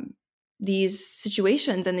um, these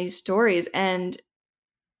situations and these stories and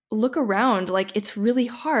look around. Like, it's really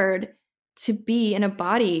hard to be in a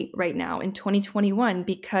body right now in 2021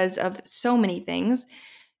 because of so many things: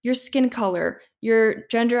 your skin color, your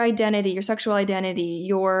gender identity, your sexual identity,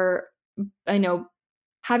 your, I know,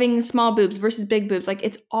 having small boobs versus big boobs. Like,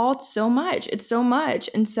 it's all so much. It's so much.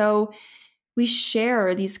 And so we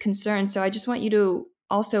share these concerns. So I just want you to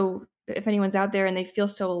also, if anyone's out there and they feel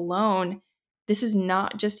so alone, this is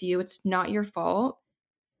not just you. It's not your fault.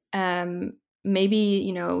 Um, Maybe,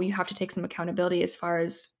 you have to take some accountability as far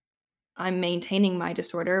as I'm maintaining my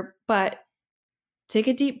disorder, but take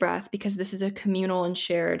a deep breath because this is a communal and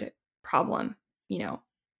shared problem, you know.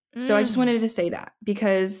 So I just Mm. wanted to say that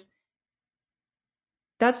because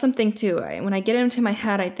that's something too. When I get into my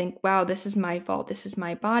head, I think, wow, this is my fault. This is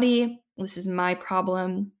my body. This is my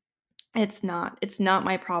problem. It's not. It's not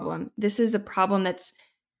my problem. This is a problem that's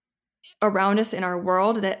around us in our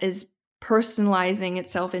world that is personalizing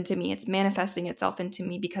itself into me. It's manifesting itself into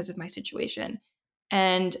me because of my situation.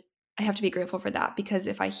 And I have to be grateful for that because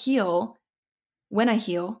if I heal, when I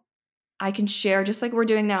heal, I can share just like we're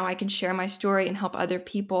doing now. I can share my story and help other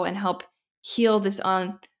people and help heal this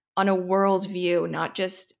on a world view, not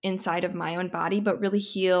just inside of my own body, but really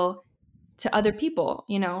heal to other people,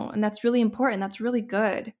 and that's really important. That's really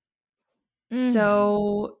good. Mm.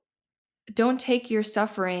 So don't take your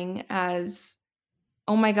suffering as,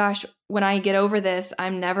 oh my gosh, when I get over this,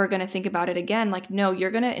 I'm never going to think about it again. Like, no,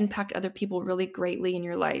 you're going to impact other people really greatly in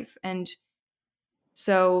your life. And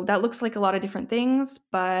so that looks like a lot of different things,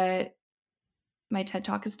 but my TED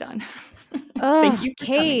talk is done. Thank Ugh, you for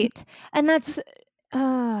coming. Kate. And that's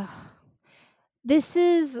uh, this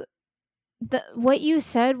is what you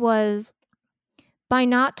said was by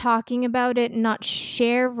not talking about it, not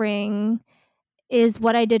sharing is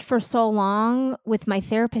what I did for so long with my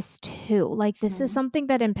therapist too. Like this is Mhm. something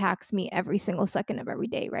that impacts me every single second of every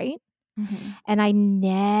day, right? Mhm. And I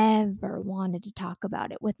never wanted to talk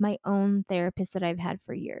about it with my own therapist that I've had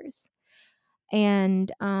for years.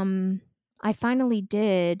 And I finally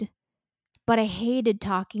did, but I hated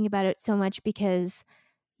talking about it so much because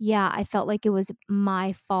yeah, I felt like it was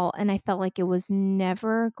my fault and I felt like it was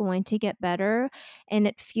never going to get better. And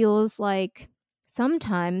it feels like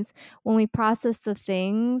sometimes when we process the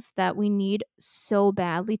things that we need so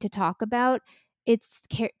badly to talk about, it's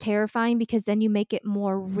terrifying because then you make it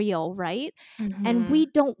more real, right? And we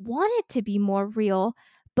Mhm. don't want it to be more real,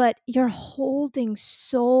 but you're holding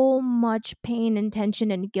so much pain and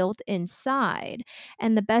tension and guilt inside.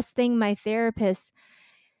 And the best thing my therapist,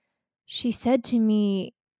 she said to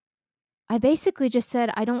me, I basically just said,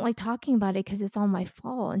 "I don't like talking about it because it's all my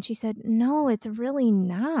fault." And she said, "No, it's really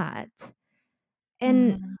not."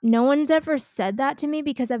 And Mhm. no one's ever said that to me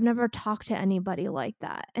because I've never talked to anybody like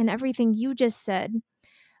that. And everything you just said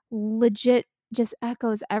legit just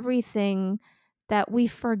echoes everything that we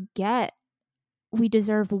forget. We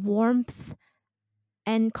deserve warmth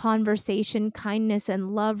and conversation, kindness,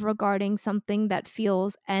 and love regarding something that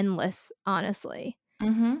feels endless, honestly.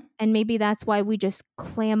 Mhm. And maybe that's why we just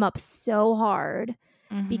clam up so hard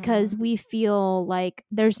because Mhm. we feel like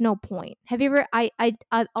there's no point. Have you ever I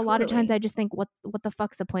a lot of times Totally. I just think what the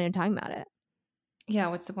fuck's the point in talking about it? Yeah,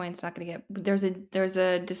 what's the point? It's not gonna get there's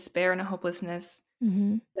a despair and a hopelessness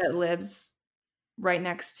Mhm. that lives right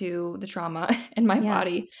next to the trauma in my Yeah.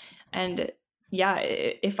 body, and yeah,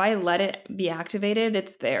 if I let it be activated,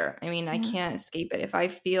 it's there. I mean, I Yeah. can't escape it. If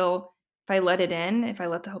I let it in, if I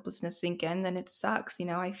let the hopelessness sink in, then it sucks,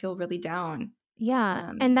 I feel really down.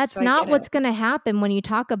 Yeah, and So that's I not get it. what's gonna happen when you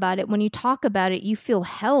talk about it. When you talk about it, you feel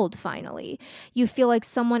held finally. You feel like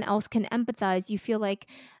someone else can empathize. You feel like,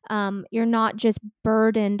 you're not just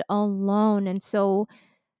burdened alone, and so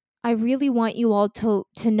I really want you all to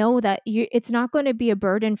know that it's not going to be a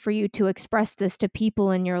burden for you to express this to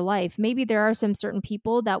people in your life. Maybe there are some certain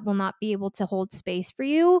people that will not be able to hold space for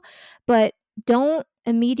you, but don't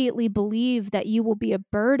immediately believe that you will be a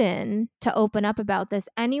burden to open up about this.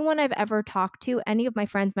 Anyone I've ever talked to, any of my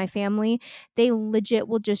friends, my family, they legit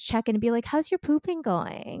will just check in and be like, "How's your pooping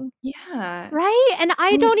going?" Yeah. Right? And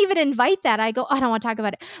I I mean, don't even invite that. I go, "I don't want to talk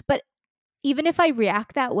about it." But even if I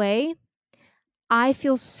react that way, I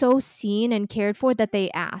feel so seen and cared for that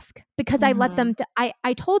they ask because I let mhm, them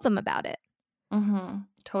I told them about it. mhm,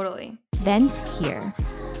 totally. Vent here.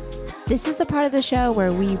 This is the part of the show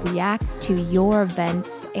where we react to your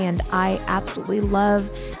vents, and I absolutely love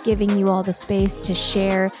giving you all the space to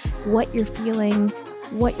share what you're feeling,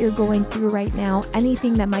 what you're going through right now,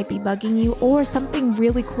 anything that might be bugging you, or something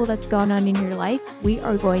really cool that's gone on in your life. We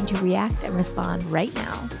are going to react and respond right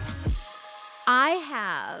now. I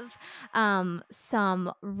have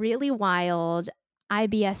some really wild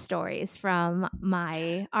IBS stories from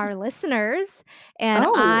our listeners, and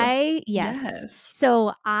Oh, I yes. yes.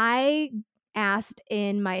 So I asked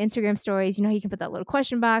in my Instagram stories, you know, you can put that little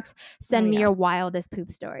question box, Oh, send me yeah. your wildest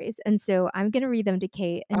poop stories. And so I'm going to read them to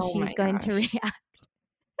Kate and Oh she's my going to gosh. react.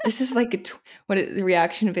 This is like the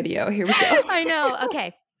reaction video. Here we go. I know.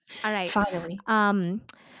 Okay. All right. Finally. Um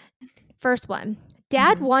First one.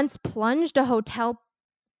 Dad Mhm. once plunged a hotel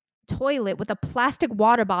toilet with a plastic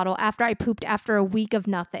water bottle after I pooped after a week of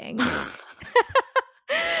nothing.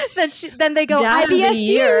 Then they go, Dad of the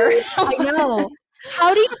year. IBS-you. I know.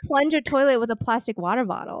 How do you plunge a toilet with a plastic water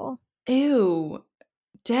bottle? Ew.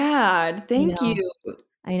 Dad, I thank you. know.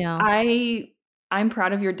 I know. I I'm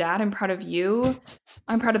proud of your dad, I'm proud of you.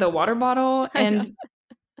 I'm proud of the water bottle, I know. and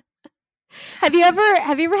Have you ever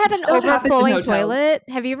had an stuff happens in overflowing hotels. toilet?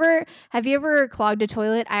 Have you ever clogged a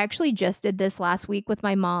toilet? I actually just did this last week with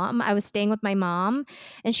my mom. I was staying with my mom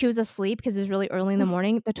and she was asleep because it was really early in the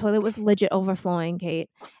morning. The toilet was legit overflowing, Kate.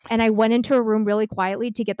 And I went into a room really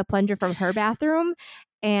quietly to get the plunger from her bathroom.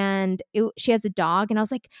 And she has a dog, and I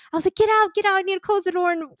was like, get out! I need to close the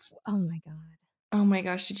door. And oh my god, Oh my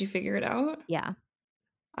gosh, did you figure it out? yeah,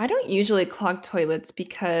 I don't usually clog toilets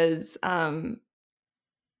because,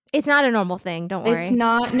 it's not a normal thing. Don't it's worry.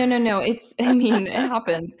 not no, no, no, it's I mean, it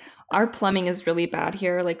happens. Our plumbing is really bad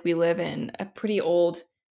here, like, we live in a pretty old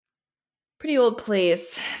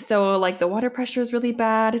place, so, like, the water pressure is really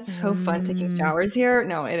bad. It's so fun taking Mm, showers here.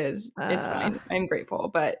 No, it is. It's uh, fine. I'm grateful,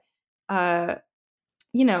 but,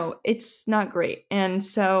 it's not great, and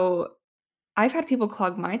so I've had people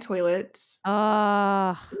clog my toilets,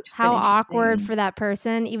 Oh, which has been how awkward interesting. for that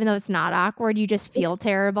person, even though it's not awkward, you just feel It's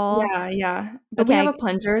terrible. Yeah, yeah, but we have Okay. a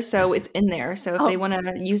plunger, so it's in there, so if Oh, they wanna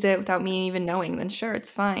use it without me even knowing, then sure,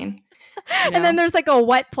 it's fine, you and then know? there's, like, a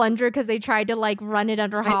wet plunger because they tried to, like, run it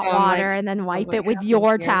under I hot know, I'm like, water and then "What wipe what it with happened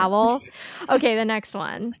your here?" towel. Okay, the next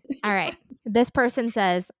one. Alright. This person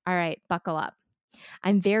says, "Alright, buckle up.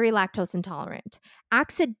 I'm very lactose intolerant.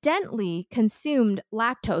 Accidentally consumed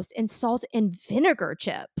lactose in salt and vinegar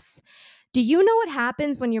chips. Do you know what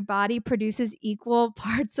happens when your body produces equal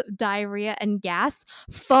parts of diarrhea and gas?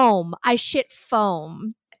 Foam. I shit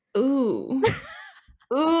foam." Ooh.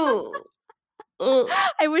 Ooh. Ugh.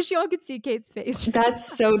 I wish y'all could see Kate's face.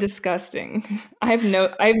 That's so disgusting. I have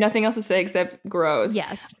nothing else to say except gross.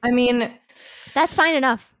 Yes. I mean, That's fine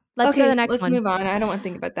enough. Let's go to the okay, next let's one. move on. I don't wanna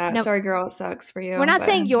think about that. No, Sorry, girl, it sucks for we're you, not but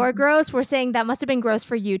saying you're gross. We're saying that must have been gross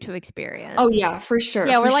for you to oh, experience. yeah, for sure,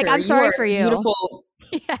 Yeah, for we're like, sure. I'm You sorry are for a you. beautiful,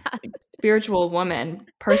 Yeah. spiritual woman,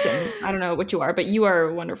 person. I don't know what you are, but you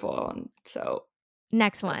are wonderful, and so,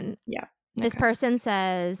 Next one. yeah. This Okay. person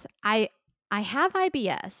says, I have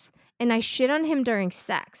IBS and I shit on him during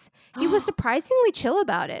sex. He was surprisingly chill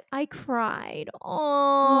about it. I cried.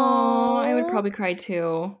 Oh, I would Oh. probably cry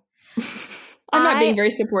too. I'm not I being very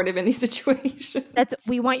supportive in these That's situations.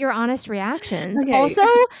 we want your honest reactions. Okay. Also,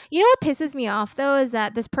 you know what pisses me off though is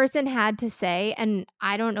that this person had to say, and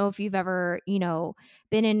I don't know if you've ever,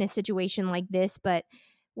 been in a situation like this, but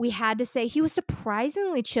we had to say he was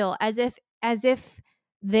surprisingly chill as if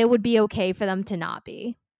they would be okay for them to not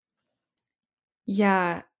be.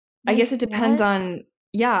 Yeah. I Like guess it depends what? on,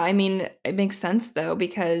 yeah, I mean, it makes sense though,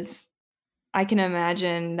 because I can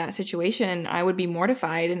imagine that situation. I would be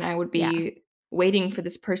mortified and I would Yeah, be waiting for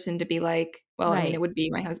this person to be like, well, I mean, it right. would be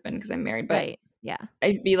my husband because I'm married, but Right. Yeah.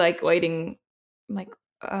 I'd be like waiting, like,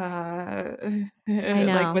 uh, I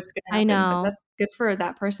like know. what's gonna I happen. But know. that's good for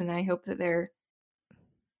that person. I hope But that they're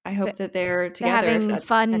they're together if having that's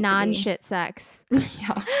fun meant to be. non-shit sex.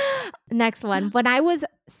 Yeah. Next one. When I was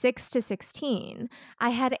 6 to 16, I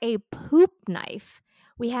had a poop knife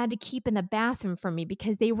we had to keep in the bathroom for me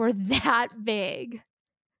because they were that big.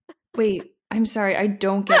 Wait, I'm sorry, I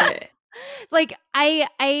don't get it. Like,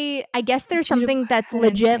 I guess there's Could you something that's put it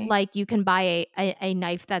into legit, me? like, you can buy a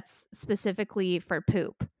knife that's specifically for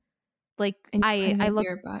poop. Like, And you put I it I into looked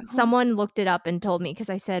your butthole? someone looked it up and told me because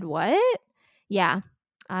I said, "What?" Yeah.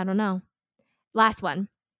 I don't know. Last one.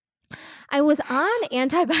 I was on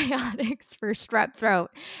antibiotics for strep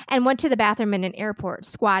throat and went to the bathroom in an airport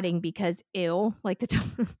squatting because ew, like the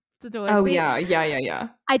toilet Oh, seat. yeah, yeah, yeah, yeah.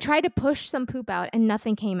 I tried to push some poop out and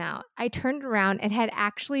nothing came out. I turned around and had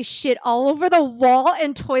actually shit all over the wall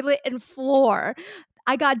and toilet and floor.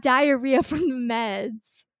 I got diarrhea from the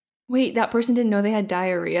meds. Wait, that person didn't know they had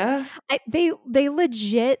diarrhea? They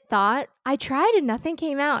legit thought I tried and nothing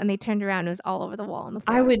came out and they turned around and it was all over the wall and the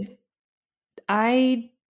I floor. would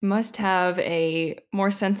I must have a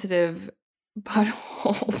more sensitive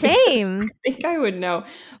butthole because Same. I think I would know.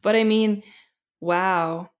 But I mean,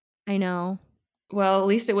 wow. I know. Well, at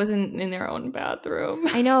least it wasn't in their own bathroom.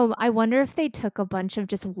 I know. I wonder if they took a bunch of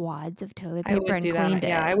just wads of toilet I paper would and do cleaned that.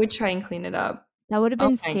 Yeah, it. I would try and clean it up. That would have Oh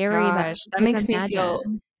been my scary though, gosh, that because makes me feel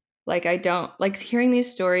imagine. like I don't like hearing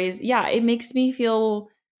these stories. Yeah, it makes me feel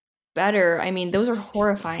better. I mean, those are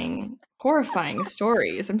horrifying, horrifying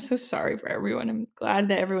stories. I'm so sorry for everyone. I'm glad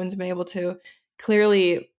that everyone's been able to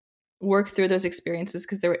clearly work through those experiences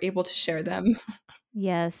because they were able to share them.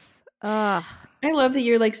 Yes. Ugh. I love that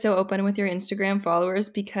you're like so open with your Instagram followers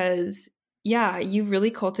because yeah, you've really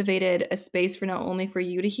cultivated a space for not only for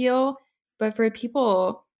you to heal, but for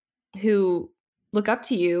people who look up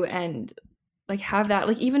to you and like have that,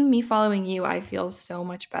 like even me following you, I feel so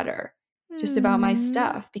much better just about my Mm.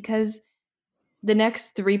 stuff because the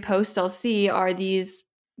next 3 posts I'll see are these,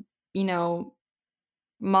 you know,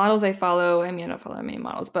 models I follow. I mean, I don't follow that many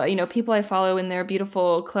models, but, you know, people I follow in their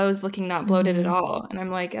beautiful clothes looking not bloated at Mhm. all, and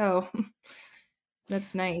I'm like, "Oh,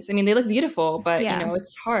 that's nice." I mean, they look beautiful, but, you Yeah, know,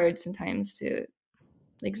 it's hard sometimes to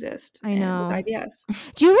exist, I and with know. IBS.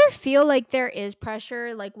 Do you ever feel like there is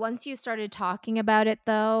pressure, like, once you started talking about it,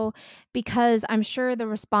 though? Because I'm sure the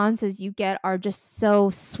responses you get are just so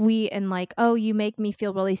sweet and like, "Oh, you make me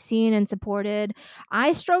feel really seen and supported."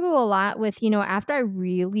 I struggle a lot with, after I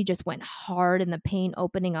really just went hard in the pain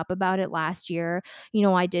opening up about it last year,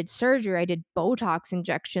 I did surgery, I did Botox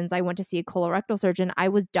injections, I went to see a colorectal surgeon. I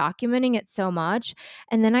was documenting it so much,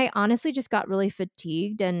 and then I honestly just got really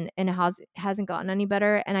fatigued and hasn't gotten any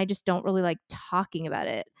better, and I just don't really like talking about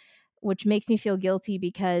it, which makes me feel guilty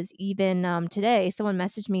because even, today, someone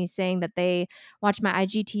messaged me saying that they watched my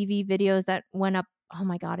IGTV videos that went up, oh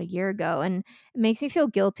my god, a year ago, and it makes me feel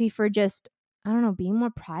guilty for just I don't know, being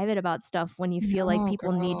more private about stuff when you feel like No,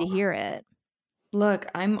 people need to girl. hear it. Look,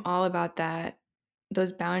 I'm all about that.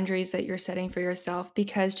 Those boundaries that you're setting for yourself,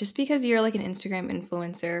 because just because you're like an Instagram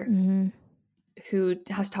influencer Mhm. who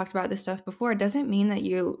has talked about this stuff before doesn't mean that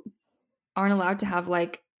you aren't allowed to have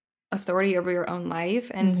like authority over your own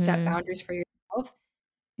life and set Mhm. boundaries for yourself.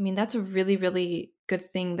 I mean, that's a really, really good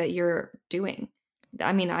thing that you're doing.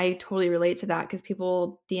 I mean, I totally relate to that because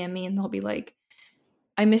people DM me and they'll be like,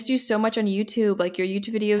 I missed you so much on YouTube. Like, your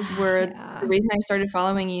YouTube videos were the Yeah. reason I started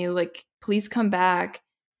following you. Like, please come back.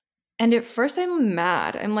 And at first, I'm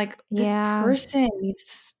mad. I'm like, this Yeah. person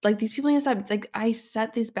needs, like, these people need to stop. Like, I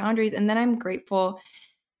set these boundaries, and then I'm grateful.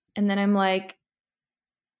 And then I'm like,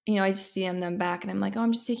 I just DM them back, and I'm like, oh,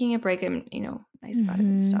 I'm just taking a break. I'm, nice about it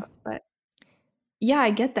and Mhm. stuff. But yeah,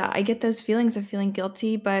 I get that. I get those feelings of feeling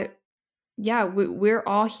guilty, but yeah, we're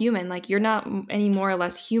all human. Like, you're not any more or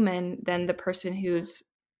less human than the person who's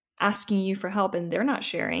asking you for help and they're not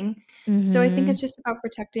sharing. So I think Mhm. it's just about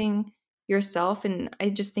protecting yourself, and I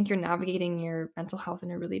just think you're navigating your mental health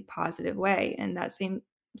in a really positive way, and that same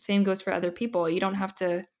goes for other people. You don't have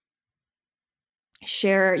to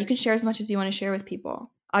share. You can share as much as you want to share with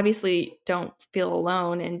people. Obviously, don't feel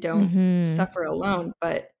alone and don't Mhm. suffer alone,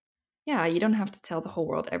 but yeah, you don't have to tell the whole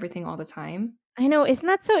world everything all the time. I know, isn't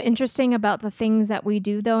that so interesting about the things that we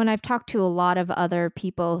do though? And I've talked to a lot of other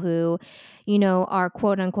people who, are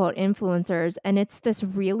quote unquote influencers. And it's this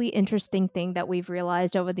really interesting thing that we've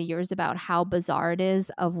realized over the years about how bizarre it is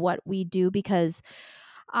of what we do. Because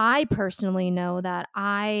I personally know that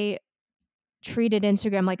I treated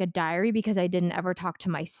Instagram like a diary because I didn't ever talk to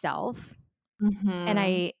myself. And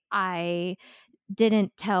Mhm. I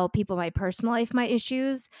didn't tell people my personal life, my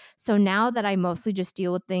issues. So now that I mostly just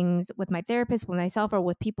deal with things with my therapist, with myself, or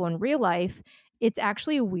with people in real life, it's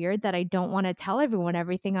actually weird that I don't want to tell everyone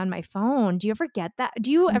everything on my phone. Do you ever get that?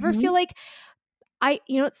 Do you ever feel Mhm. like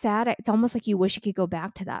it's sad. It's almost like you wish you could go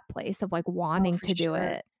back to that place of like Oh, wanting for to do sure.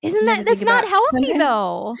 it. Isn't Sometimes I think that's not about healthy sometimes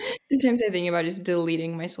though? sometimes I think about just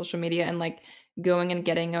deleting my social media and, like, going and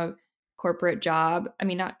getting a corporate job. I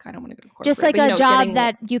mean, not I don't wanna go to Just corporate, like but, a job getting a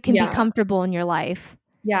that you can be yeah, comfortable in your life.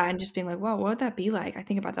 yeah, and just being like, "Wow, what would that be like?" I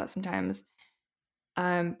think about that sometimes.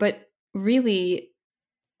 But really,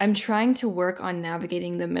 I'm trying to work on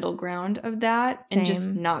navigating the middle ground of that and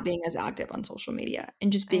just Same. not being as active on social media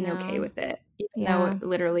and just I being okay know. with it. Even though Yeah.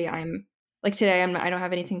 literally I'm like, today, I don't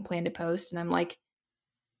have anything planned to post, and I'm, like,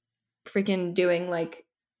 freaking doing, like,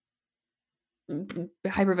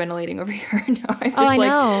 hyperventilating over here. No, I'm Oh, just I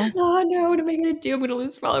like, know. "Oh, no, what am I gonna do? I'm gonna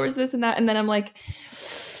lose followers, this and that," and then I'm like,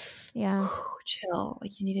 Yeah. "Chill,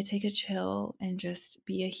 like, you need to take a chill and just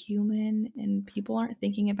be a human, and people aren't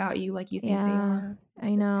thinking about you like you think they Yeah, are.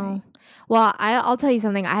 I That's know. okay." Well, I'll tell you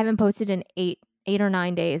something, I haven't posted in 8 or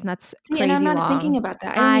 9 days, and that's See, and I'm crazy not thinking long. about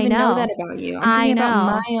that. I don't I even know that know. about you. I'm I thinking about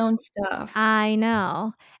my know. own stuff. I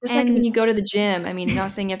know. Just like when And you go to the gym, I mean,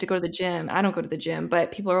 not saying you have to go to the gym. I don't go to the gym,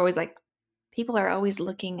 but people are always like, "People are always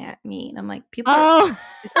looking at me," and I'm like, "People are," oh,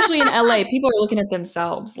 especially in LA, people are looking at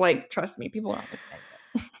themselves. Like, trust me, people aren't looking at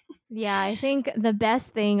you. yeah, I think the best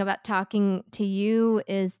thing about talking to you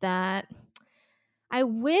is that I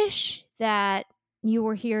wish that you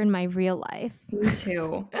were here in my real life. Me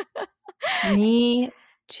too. Me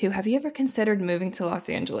too. Have you ever considered moving to Los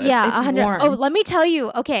Angeles? Yeah, It's 100. Oh, warm. let me tell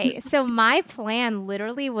you. Okay, so my plan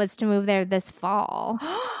literally was to move there this fall.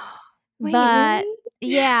 Wait, But really?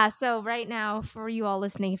 yeah, so right now, for you all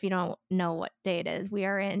listening, if you don't know what day it is, we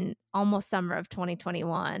are in almost summer of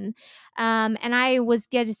 2021. And it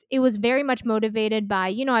was very much motivated by,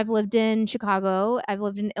 I've lived in Chicago, I've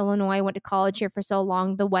lived in Illinois, I went to college here for so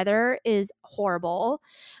long. The weather is horrible,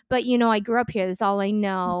 but I grew up here. That's all I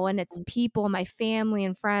know. And it's people, my family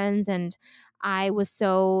and friends. And I was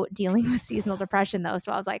so dealing with seasonal depression though.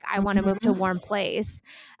 So I was like, I want to move to a Mhm. warm place.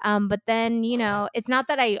 But then, it's not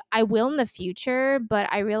that I will in the future, but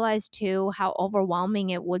I realized too how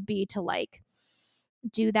overwhelming it would be to like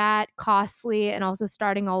do that, costly, and also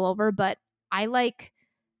starting all over. But I like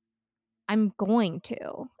I'm going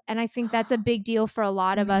to. And I think that's a big deal for a It's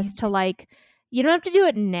lot of us to amazing. like you don't have to do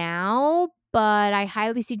it now, but I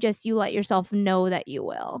highly suggest you let yourself know that you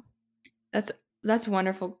will. That's that's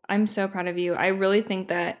wonderful. I'm so proud of you. I really think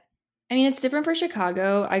that, I mean, it's different for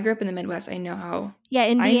Chicago. I grew up in the Midwest. Yeah,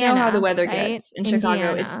 I know how the Indiana, weather right? gets in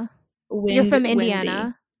Chicago. It's Indiana. You're from windy.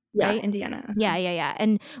 Indiana, Yeah, right? Indiana. Yeah, yeah, yeah.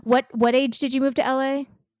 And what age did you move to LA?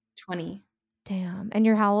 20, Damn. And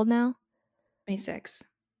you're how old now? 26.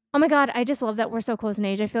 Oh my god, I just love that we're so close in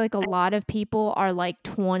age. I feel like a lot of people are like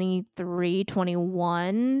 23,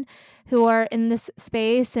 21, who are in this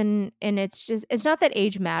space, and it's not that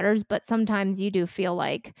age matters, but sometimes you do feel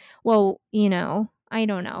like, well, I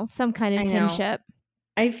don't know, some kind of I know. kinship.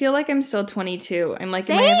 I feel like I'm still 22. I'm like,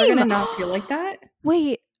 am I ever Same. gonna not feel like that?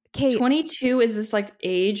 Wait, Kate. 22 is this like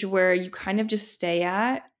age where you kind of just stay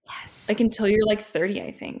at Yes. like until you're like 30,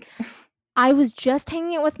 I think. I was just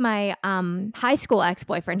hanging out with my high school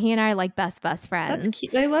ex-boyfriend. He and I are like best That's friends.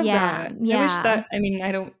 cute. I love Yeah, that. I wish yeah. that I mean,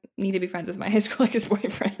 I don't need to be friends with my high school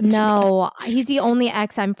ex-boyfriend, but No, he's the only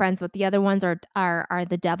ex I'm friends with. The other ones are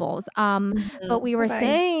the devils. But Mhm. we were Bye-bye.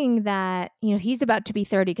 saying that, he's about to be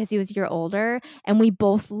 30 because he was a year older, and we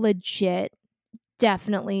both legit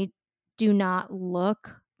definitely do not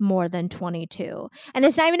look more than 22. And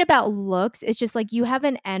it's not even about looks, it's just like you have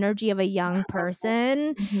an energy of a young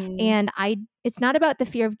person, Mhm. and it's not about the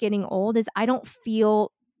fear of getting old, is I don't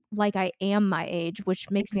feel like I am my age, which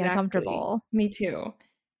makes me Exactly. uncomfortable. Me too.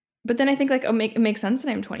 But then I think, like, it makes sense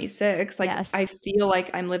that I'm 26, like, I Yes. feel like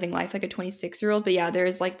I'm living life like a 26-year-old, but yeah,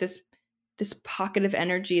 there's, like, this pocket of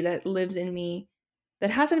energy that lives in me that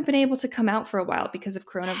hasn't been able to come out for a while because of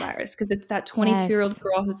Yes. coronavirus. Because it's that 22-year-old Yes.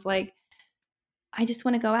 girl who's like, "I just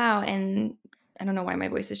wanna go out and" I don't know why my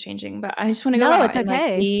voice is changing, but "I just wanna go No, out it's and, like,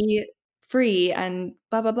 okay. be free and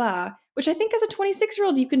blah, blah, blah," which I think as a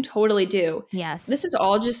 26-year-old you can totally do. Yes. This is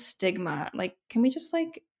all just stigma, like, can we just,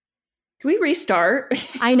 like can we restart?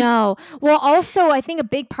 I know. Well, also, I think a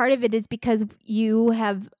big part of it is because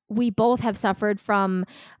we both have suffered from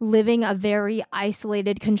living a very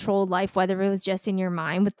isolated, controlled life, whether it was just in your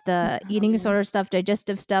mind with the eating Mhm. disorder stuff,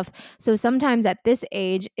 digestive stuff. So sometimes at this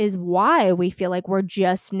age is why we feel like we're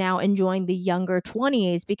just now enjoying the younger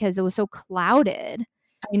 20s because it was so clouded.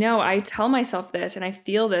 I know, I tell myself this, and I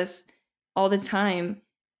feel this all the time.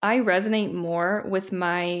 I resonate more with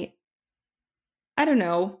my, I don't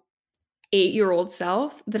know, 8-year-old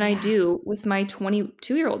self than I Yeah. do with my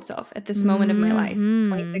 22-year-old self at this moment of my life, Mhm.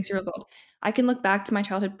 26 years old. I can look back to my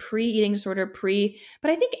childhood pre-eating disorder,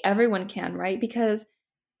 but I think everyone can, right? Because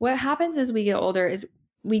what happens as we get older is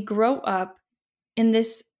we grow up in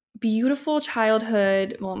this beautiful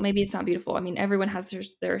childhood. Well, maybe it's not beautiful. I mean, everyone has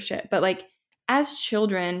their shit, but like as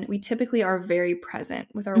children, we typically are very present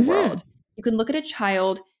with our Mhm. world. You can look at a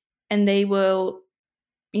child and they will,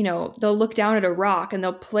 they'll look down at a rock and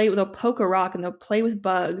they'll poke a rock and they'll play with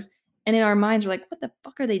bugs. And in our minds, we're like, what the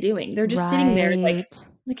fuck are they doing? They're just sitting there Right.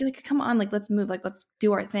 like, come on, like, let's move, like, let's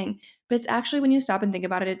do our thing. But it's actually, when you stop and think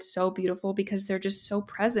about it, it's so beautiful because they're just so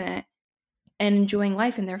present and enjoying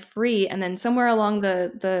life and they're free. And then somewhere along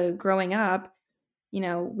the growing up,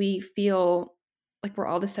 we feel like we're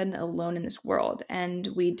all of a sudden alone in this world and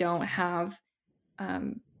we don't have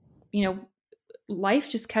um, you know, life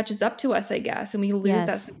just catches up to us, I guess, and we lose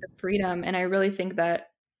that Yes. sense of freedom. And I think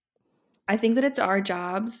that it's our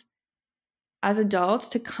jobs as adults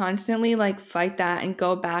to constantly like fight that and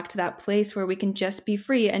go back to that place where we can just be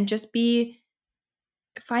free and just be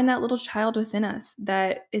find that little child within us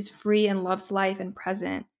that is free and loves life and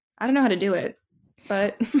present. I don't know how to do it,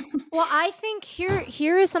 but Well, I think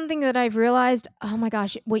here is something that I've realized. Oh my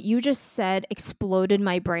gosh, what you just said exploded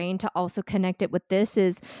my brain to also connect it with this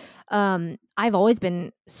is I've always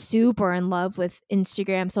been super in love with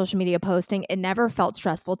Instagram social media posting. It never felt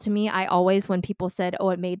stressful to me. I always when people said, "Oh,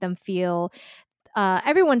 it made them feel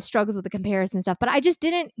everyone struggles with the comparison stuff," but I just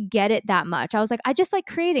didn't get it that much. I was like, I just like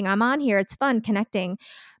creating. I'm on here. It's fun connecting.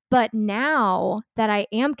 But now that I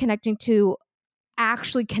am connecting to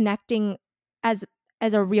actually connecting as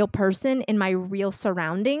a real person in my real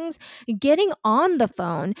surroundings, getting on the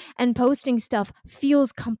phone and posting stuff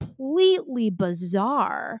feels completely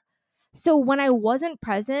bizarre. So when I wasn't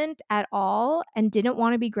present at all and didn't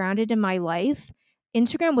want to be grounded in my life,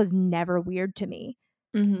 Instagram was never weird to me.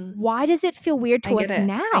 Mhm. Why does it feel weird I to get us it.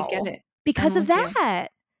 I get now? it. Because I'm of with you. that.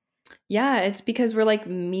 Yeah, it's because we're like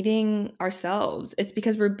meeting ourselves. It's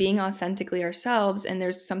because we're being authentically ourselves and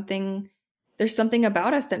there's something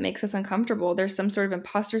about us that makes us uncomfortable. There's some sort of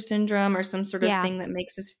imposter syndrome or some sort of Yeah. thing that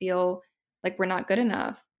makes us feel like we're not good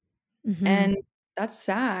enough. Mhm. And that's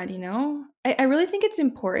sad. I really think it's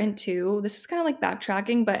important too. This is kind of like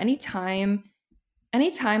backtracking, but anytime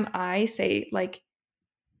I say like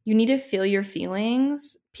you need to feel your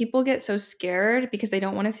feelings, people get so scared because they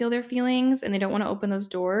don't want to feel their feelings and they don't want to open those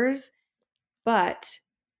doors. But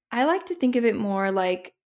I like to think of it more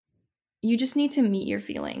like you just need to meet your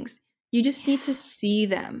feelings. You just need to see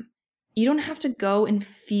them. You don't have to go and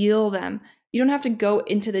feel them. You don't have to go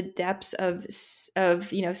into the depths of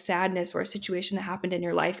sadness or a situation that happened in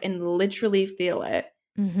your life and literally feel it.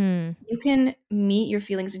 Mhm. You can meet your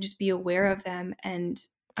feelings and just be aware of them and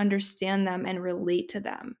understand them and relate to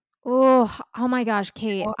them. Oh my gosh,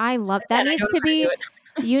 Kate, Well, I love that again, I needs don't know to how to do be it.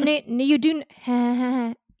 you do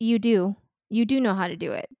you do you do know how to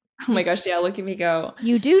do it. Oh my gosh, yeah, look at me go.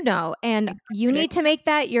 You do know. And I'm you need confident. to make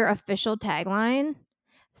that your official tagline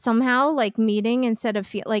somehow, like meeting instead of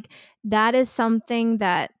feel like that is something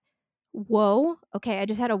that, whoa, okay, I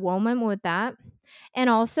just had a whoa moment with that. And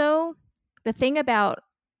also, the thing about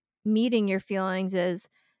meeting your feelings is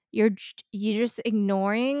you're just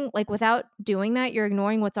ignoring, like without doing that, you're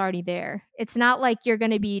ignoring what's already there. It's not like you're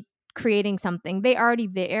going to be creating something. They already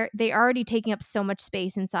there. They already taking up so much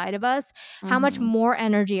space inside of us. How much Mhm. more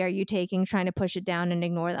energy are you taking trying to push it down and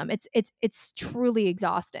ignore them? It's truly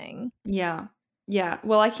exhausting. Yeah. Yeah.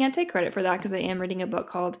 Well, I can't take credit for that because I am reading a book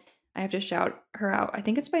called I have to shout her out. I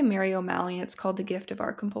think it's by Mary O'Malley, and it's called The Gift of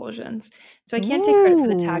Our Compulsions. So I can't take credit for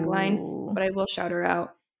the tagline, Ooh. but I will shout her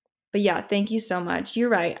out. But yeah, thank you so much. You're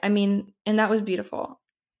right. I mean, and that was beautiful.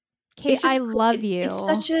 Kate, It's I just love it's you.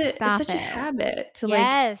 such a it's Stop such a it. habit to, like,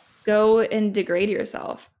 Yes. go and degrade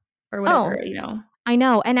yourself or Oh, whatever, you know? I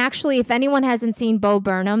know. And actually, if anyone hasn't seen Bo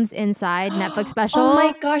Burnham's Inside Netflix Oh my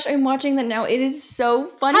special, gosh, I'm watching that now. It is so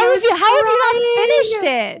funny. I how was have you not finished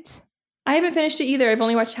crying. it? I haven't finished it either. I've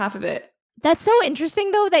only watched half of it. That's so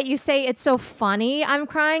interesting though that you say it's so funny. I'm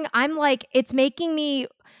crying. I'm like, it's making me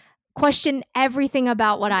question everything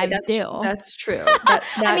about what I Okay, do. that's true. That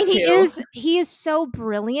I that mean, too. he is so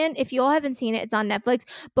brilliant. If you all haven't seen it, it's on Netflix.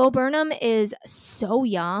 Bo Burnham is so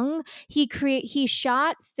young. He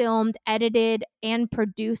shot, filmed, edited, and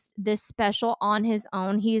produced this special on his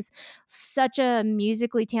own. He's such a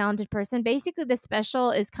musically talented person. Basically, the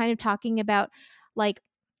special is kind of talking about like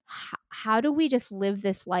how do we just live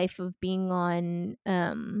this life of being on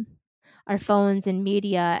our phones and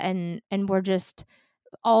media, and we're just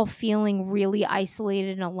all feeling really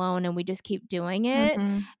isolated and alone, and we just keep doing it.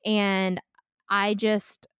 Mhm. And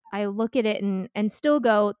I look at it and still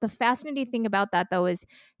go, the fascinating thing about that though is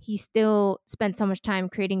he still spent so much time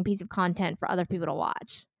creating a piece of content for other people to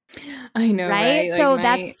watch. I know, Right? right? Like, So my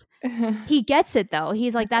that's he gets it though.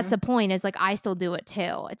 He's like, that's Mhm. the point. It's like I still do it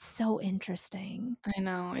too. It's so interesting. I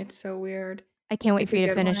know, it's so weird. I can't wait It's for a you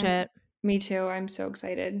to good finish one. it. Me too, I'm so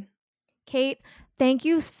excited. Kate, thank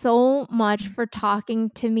you so much for talking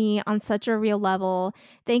to me on such a real level.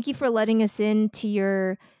 Thank you for letting us into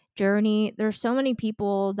your journey. There's so many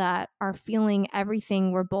people that are feeling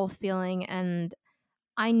everything we're both feeling, and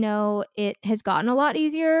I know it has gotten a lot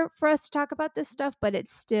easier for us to talk about this stuff, but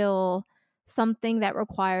it's still something that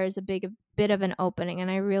requires a bit of an opening,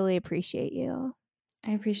 and I really appreciate you.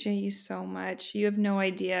 I appreciate you so much. You have no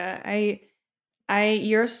idea.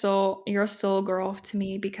 You're a soul girl to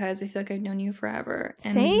me because I feel like I've known you forever,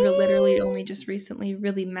 and Same. we were literally only just recently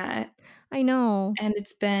really met, I know. and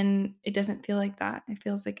it doesn't feel like that. It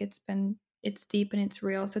feels like it's deep and it's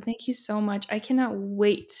real. So thank you so much. I cannot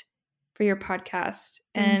wait for your podcast,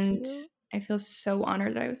 Thank and you. I feel so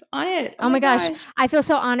honored that I was on it. Oh Oh my my gosh, gosh. I feel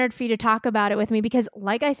so honored for you to talk about it with me because,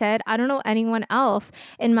 like I said, I don't know anyone else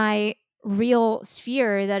in my real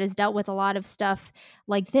sphere that has dealt with a lot of stuff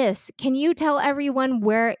like this. Can you tell everyone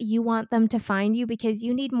where you want them to find you? Because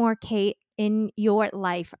you need more Kate in your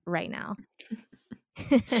life right now.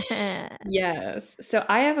 Yes. So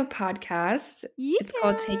I have a podcast. It's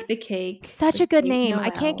called Yeah. Take the Cake Such with a good Kate name. I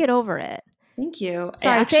can't Noel. get over it. Thank you. I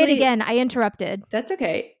Sorry, say it actually again. I interrupted. That's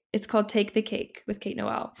okay. It's called Take the Cake with Kate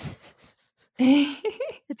Noel.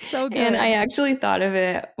 It's so And I good. actually thought of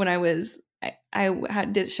it when I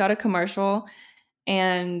had did shot a commercial,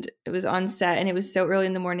 and it was on set, and it was so early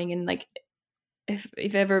in the morning, and, like, if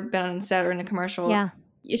you've ever been on set or in a commercial, Yeah.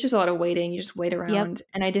 it's just a lot of waiting, you just wait Yep. around,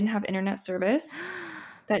 and I didn't have internet service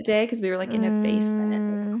that day because we were, like, in a basement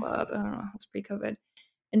in, like, a Mm, club. I don't know, it was pre-COVID.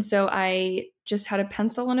 And so I just had a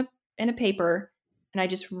pencil and a paper, and I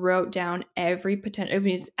just wrote down every potential. It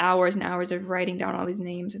was hours and hours of writing down all these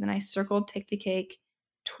names, and then I circled "Take the Cake"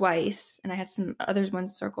 twice, and I had some others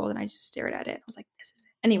ones circled, and I just stared at it. I was like, "This is it."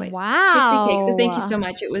 Anyways, "Take the Cake." So thank you wow. so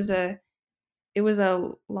much. It was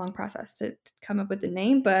a long process to come up with the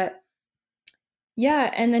name, but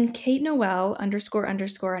yeah. And then Kate Noel __ on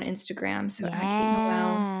Instagram. So at Kate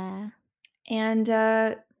Noel. Yeah.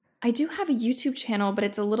 And, I do have a YouTube channel, but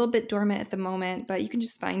it's a little bit dormant at the moment, but you can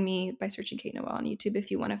just find me by searching Kate Noel on YouTube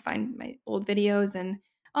if you wanna find my old videos, and,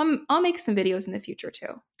 I'll make some videos in the future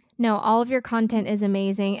too. No, all of your content is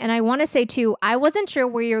amazing. And I want to say too, I wasn't sure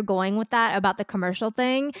where you're going with that about the commercial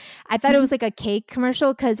thing. I thought it was Mhm. like a cake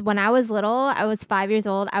commercial because when I was little, I was 5 years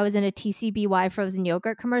old, I was in a TCBY frozen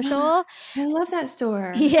yogurt commercial. I love that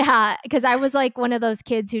store. Yeah, because I was like one of those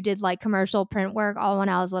kids who did like commercial print work all when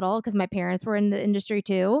I was little because my parents were in the industry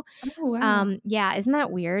too. Oh, wow. Yeah, isn't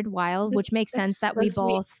that weird? Wild, That's which makes sense that's that so we sweet.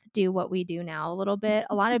 both do what we do now a little bit.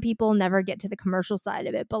 A lot of people never get to the commercial side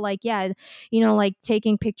of it, but like, yeah, like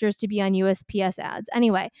taking pictures to be on USPS ads.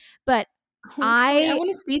 Anyway, but Okay, I I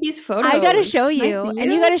want to see these I gotta photos. show Can I see you,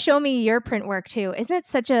 and you you? gotta show me your print work too. Isn't it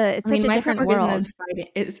such a it's I such mean, a my print different work isn't world?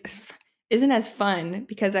 as isn't as fun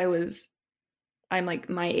because I'm like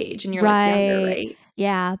my age and you're like younger, Right. right?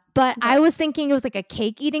 Yeah, but I But was thinking it was like a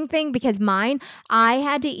cake eating thing because mine, I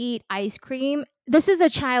had to eat ice cream. This is a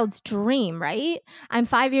child's dream, right? I'm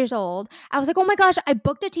 5 years old. I was like, "Oh my gosh, I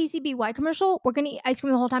booked a TCBY commercial. We're gonna eat ice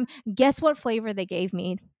cream the whole time." Guess what flavor they gave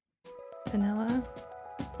me? vanilla,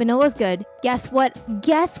 Vanilla's good. Guess what?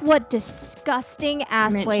 Guess what disgusting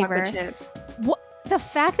ass mint chocolate flavor? chip. What? The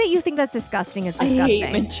fact that you think that's disgusting is I hate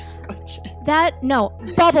disgusting. mint chocolate chip. That no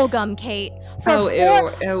bubblegum, Kate. For Oh,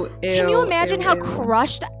 four, ew, ew, can you ew, imagine ew, how ew.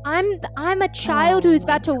 crushed I'm a child Oh who's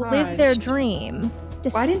my about to live their gosh. dream.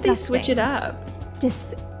 Disgusting. Why didn't they switch it up?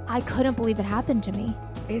 I couldn't believe it happened to me.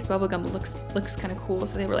 I guess bubblegum looks kind of cool,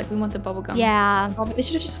 so they were like, we want the bubblegum. Yeah. Oh, but they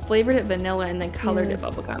should have just flavored it vanilla and then colored Dude, it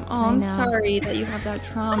bubblegum. Oh, I I'm know. sorry that you have that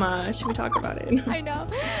trauma. Should we talk about it? I know.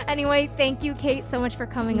 Anyway, thank you, Kate, so much for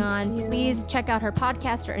coming on. you. Please check out her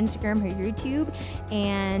podcast, her Instagram, her YouTube,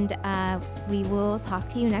 and we will talk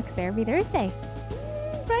to you next Therapy Thursday.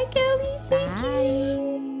 Bye, Kelly. Thank you. Bye.